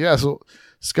 But yeah, so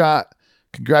Scott,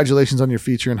 congratulations on your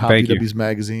feature in Hot BW's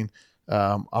magazine.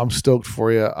 I'm stoked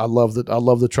for you. I love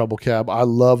the trouble cab. I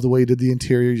love the way you did the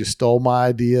interior. You stole my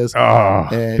ideas. Oh,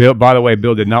 Bill, by the way,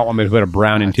 Bill did not want me to put a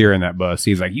brown interior in that bus.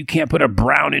 He's like, you can't put a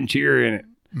brown interior in it.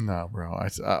 No, bro.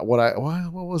 What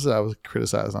was it? I was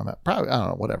criticized on that. Probably, I don't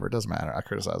know. Whatever. It doesn't matter. I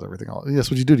criticize everything.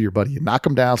 That's what you do to your buddy. You knock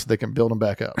them down so they can build them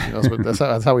back up.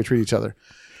 That's how we treat each other.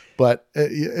 But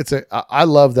I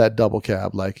love that double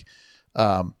cab. Like,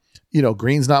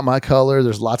 green's not my color.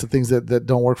 There's lots of things that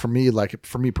don't work for me, like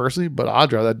for me personally, but I'll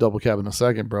drive that double cab in a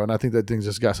second, bro. And I think that thing's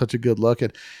just got such a good look.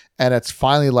 And it's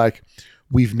finally like,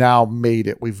 we've now made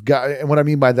it. And what I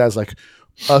mean by that is like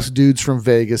us dudes from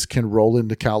Vegas can roll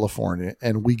into California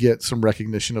and we get some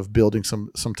recognition of building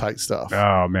some tight stuff.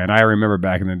 Oh man. I remember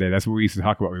back in the day, that's what we used to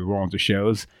talk about. We were rolling to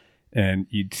shows and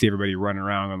you'd see everybody running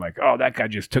around and like, oh, that guy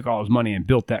just took all his money and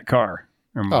built that car.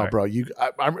 Bro,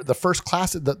 the first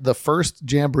class, the first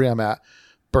jamboree I'm at,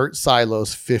 Bert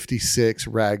Silo's 56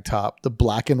 rag top, the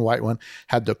black and white one,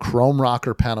 had the chrome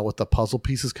rocker panel with the puzzle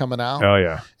pieces coming out. Oh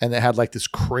yeah, and it had like this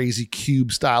crazy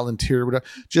cube style interior. Whatever.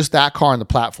 Just that car and the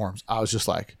platforms, I was just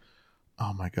like,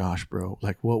 oh my gosh, bro!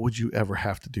 Like, what would you ever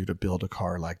have to do to build a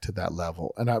car like to that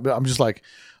level? And I'm just like,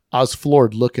 I was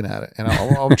floored looking at it, and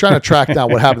I'm trying to track down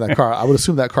what happened to that car. I would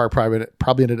assume that car probably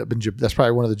ended up in that's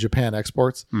probably one of the Japan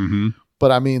exports. Mm-hmm.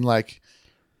 But I mean, like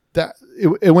that,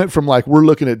 it went from like, we're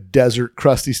looking at desert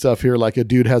crusty stuff here. Like a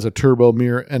dude has a turbo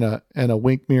mirror and a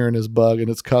wink mirror in his bug and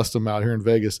it's custom out here in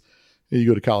Vegas. And you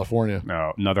go to California.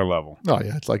 No, another level. Oh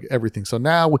yeah. It's like everything. So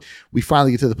now we finally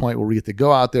get to the point where we get to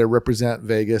go out there, represent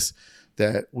Vegas,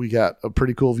 that we got a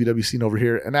pretty cool VW scene over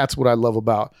here. And that's what I love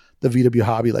about the VW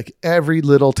hobby. Like every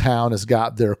little town has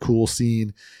got their cool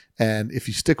scene. And if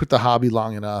you stick with the hobby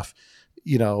long enough,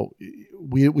 we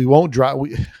won't drive.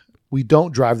 We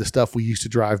don't drive the stuff we used to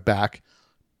drive back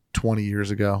 20 years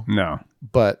ago. No.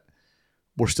 But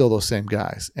we're still those same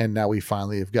guys. And now we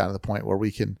finally have gotten to the point where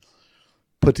we can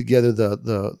put together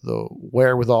the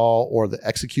wherewithal or the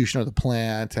execution of the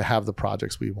plan to have the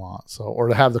projects we want. So, or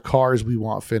to have the cars we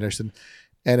want finished. And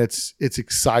it's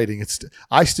exciting.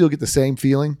 I still get the same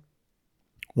feeling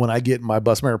when I get my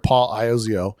bus member, Paul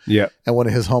Iozio, and one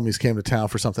of his homies came to town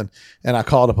for something, and I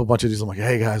called up a bunch of these. I'm like,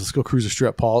 "Hey guys, let's go cruise the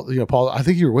strip." Paul, Paul, I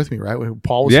think you were with me, right? When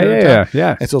Paul was here.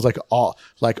 Yeah. And so it was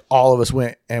like all of us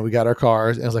went and we got our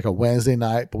cars, and it was like a Wednesday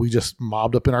night, but we just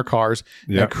mobbed up in our cars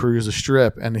and cruised the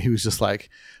strip. And he was just like,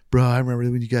 "Bro, I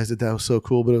remember when you guys did that. It was so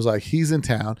cool." But it was like, he's in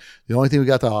town. The only thing we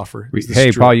got to offer is the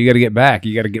strip. Paul, you got to get back.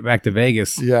 You got to get back to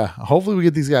Vegas. Yeah. Hopefully we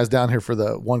get these guys down here for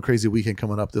the One Crazy Weekend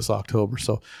coming up this October.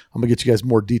 So I'm going to get you guys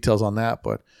more details on that.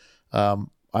 But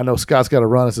I know Scott's got to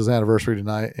run. It's his anniversary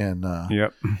tonight. And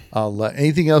Yep.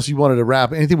 anything else you wanted to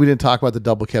wrap? Anything we didn't talk about the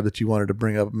double cab that you wanted to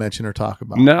bring up, mention, or talk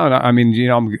about? No. I mean,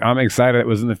 I'm excited it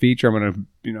was in the feature. I'm going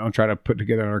to, try to put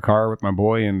together our car with my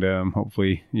boy, and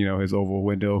hopefully, his oval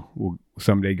window will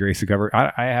someday grace the cover.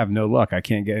 I have no luck. I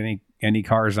can't get any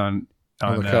cars on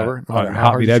the cover. Hot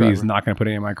VW is not going to put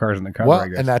any of my cars on the cover. Well, I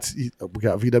guess. and we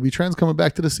got VW Trends coming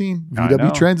back to the scene. I know.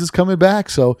 VW Trends is coming back.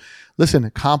 So listen,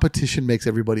 competition makes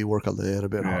everybody work a little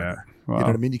bit harder. Well, You know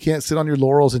what I mean? You can't sit on your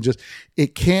laurels and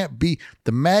it can't be,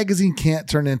 the magazine can't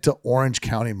turn into Orange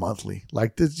County Monthly.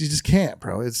 Like this, you just can't,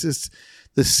 bro. It's just,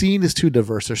 the scene is too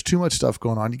diverse. There's too much stuff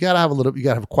going on. You got to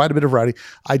have quite a bit of variety.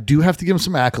 I do have to give them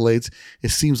some accolades. It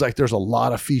seems like there's a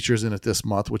lot of features in it this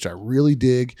month, which I really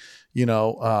dig.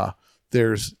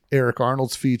 There's Eric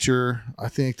Arnold's feature. I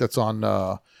think that's on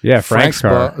Frank's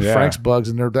car. Frank's bugs,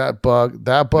 and that bug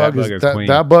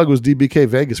was DBK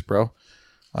Vegas, bro.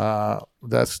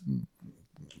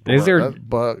 Is there a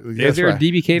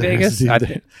DBK Vegas? I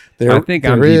think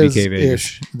there I'm is DBK Vegas.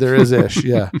 Ish. There is ish.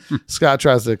 Yeah. Scott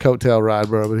tries to coattail ride,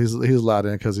 bro, but he's allowed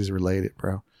in because he's related,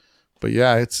 bro. But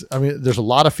yeah, there's a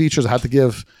lot of features. I have to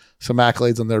give some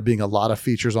accolades on there being a lot of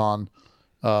features on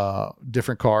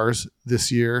different cars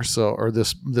this year, or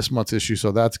this month's issue,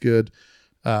 so that's good.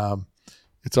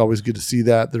 It's always good to see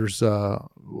that. There's a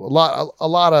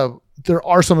lot of there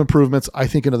are some improvements. I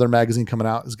think another magazine coming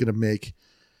out is going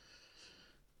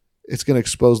to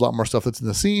expose a lot more stuff that's in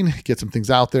the scene, get some things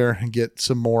out there, and get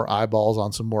some more eyeballs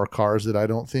on some more cars that I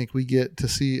don't think we get to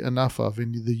see enough of,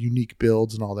 in the unique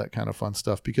builds and all that kind of fun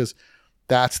stuff, because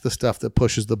that's the stuff that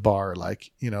pushes the bar.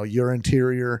 Like, your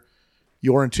interior,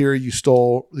 you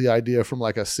stole the idea from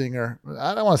like a singer.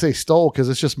 I don't want to say stole, because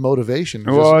it's just motivation.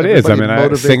 Well, it is. I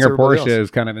mean, Singer Porsche else.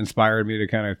 has kind of inspired me to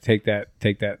kind of take that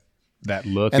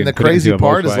look. And the crazy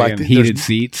part is like heated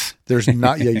seats. There's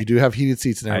not. Yeah, you do have heated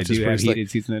seats in there. I do have heated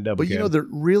seats in the double cab. But there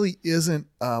really isn't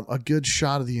a good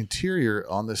shot of the interior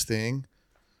on this thing.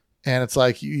 And it's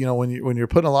like, when you're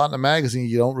putting a lot in a magazine,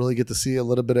 you don't really get to see a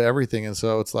little bit of everything. And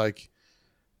so it's like,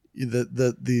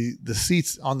 the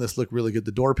seats on this look really good.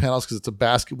 The door panels, because it's a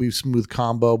basket weave smooth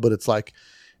combo, but it's like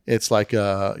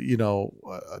a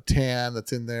tan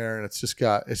that's in there, and it's just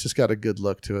got a good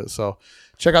look to it. So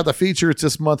check out the feature. It's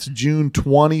this month's June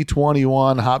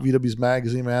 2021 Hot VW's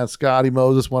magazine, man. Scotty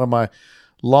Moses, one of my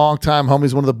longtime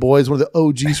homies, one of the boys, one of the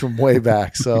OGs from way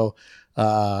back. So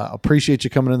appreciate you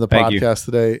coming in the podcast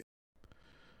today.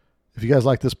 If you guys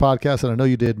like this podcast, and I know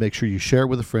you did, make sure you share it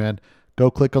with a friend. Go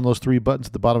click on those 3 buttons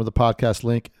at the bottom of the podcast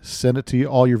link. Send it to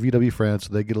all your VW friends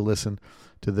so they get to listen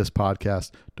to this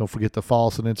podcast. Don't forget to follow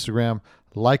us on Instagram,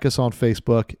 like us on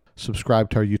Facebook, subscribe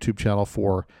to our YouTube channel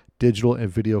for digital and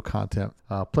video content.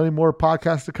 Plenty more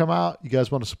podcasts to come out. You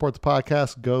guys want to support the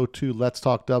podcast, go to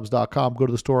letstalkdubs.com, go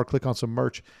to the store, click on some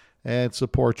merch, and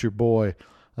support your boy.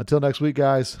 Until next week,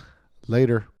 guys,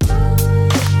 later. A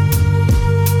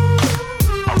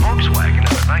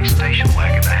Volkswagen is a nice station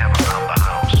wagon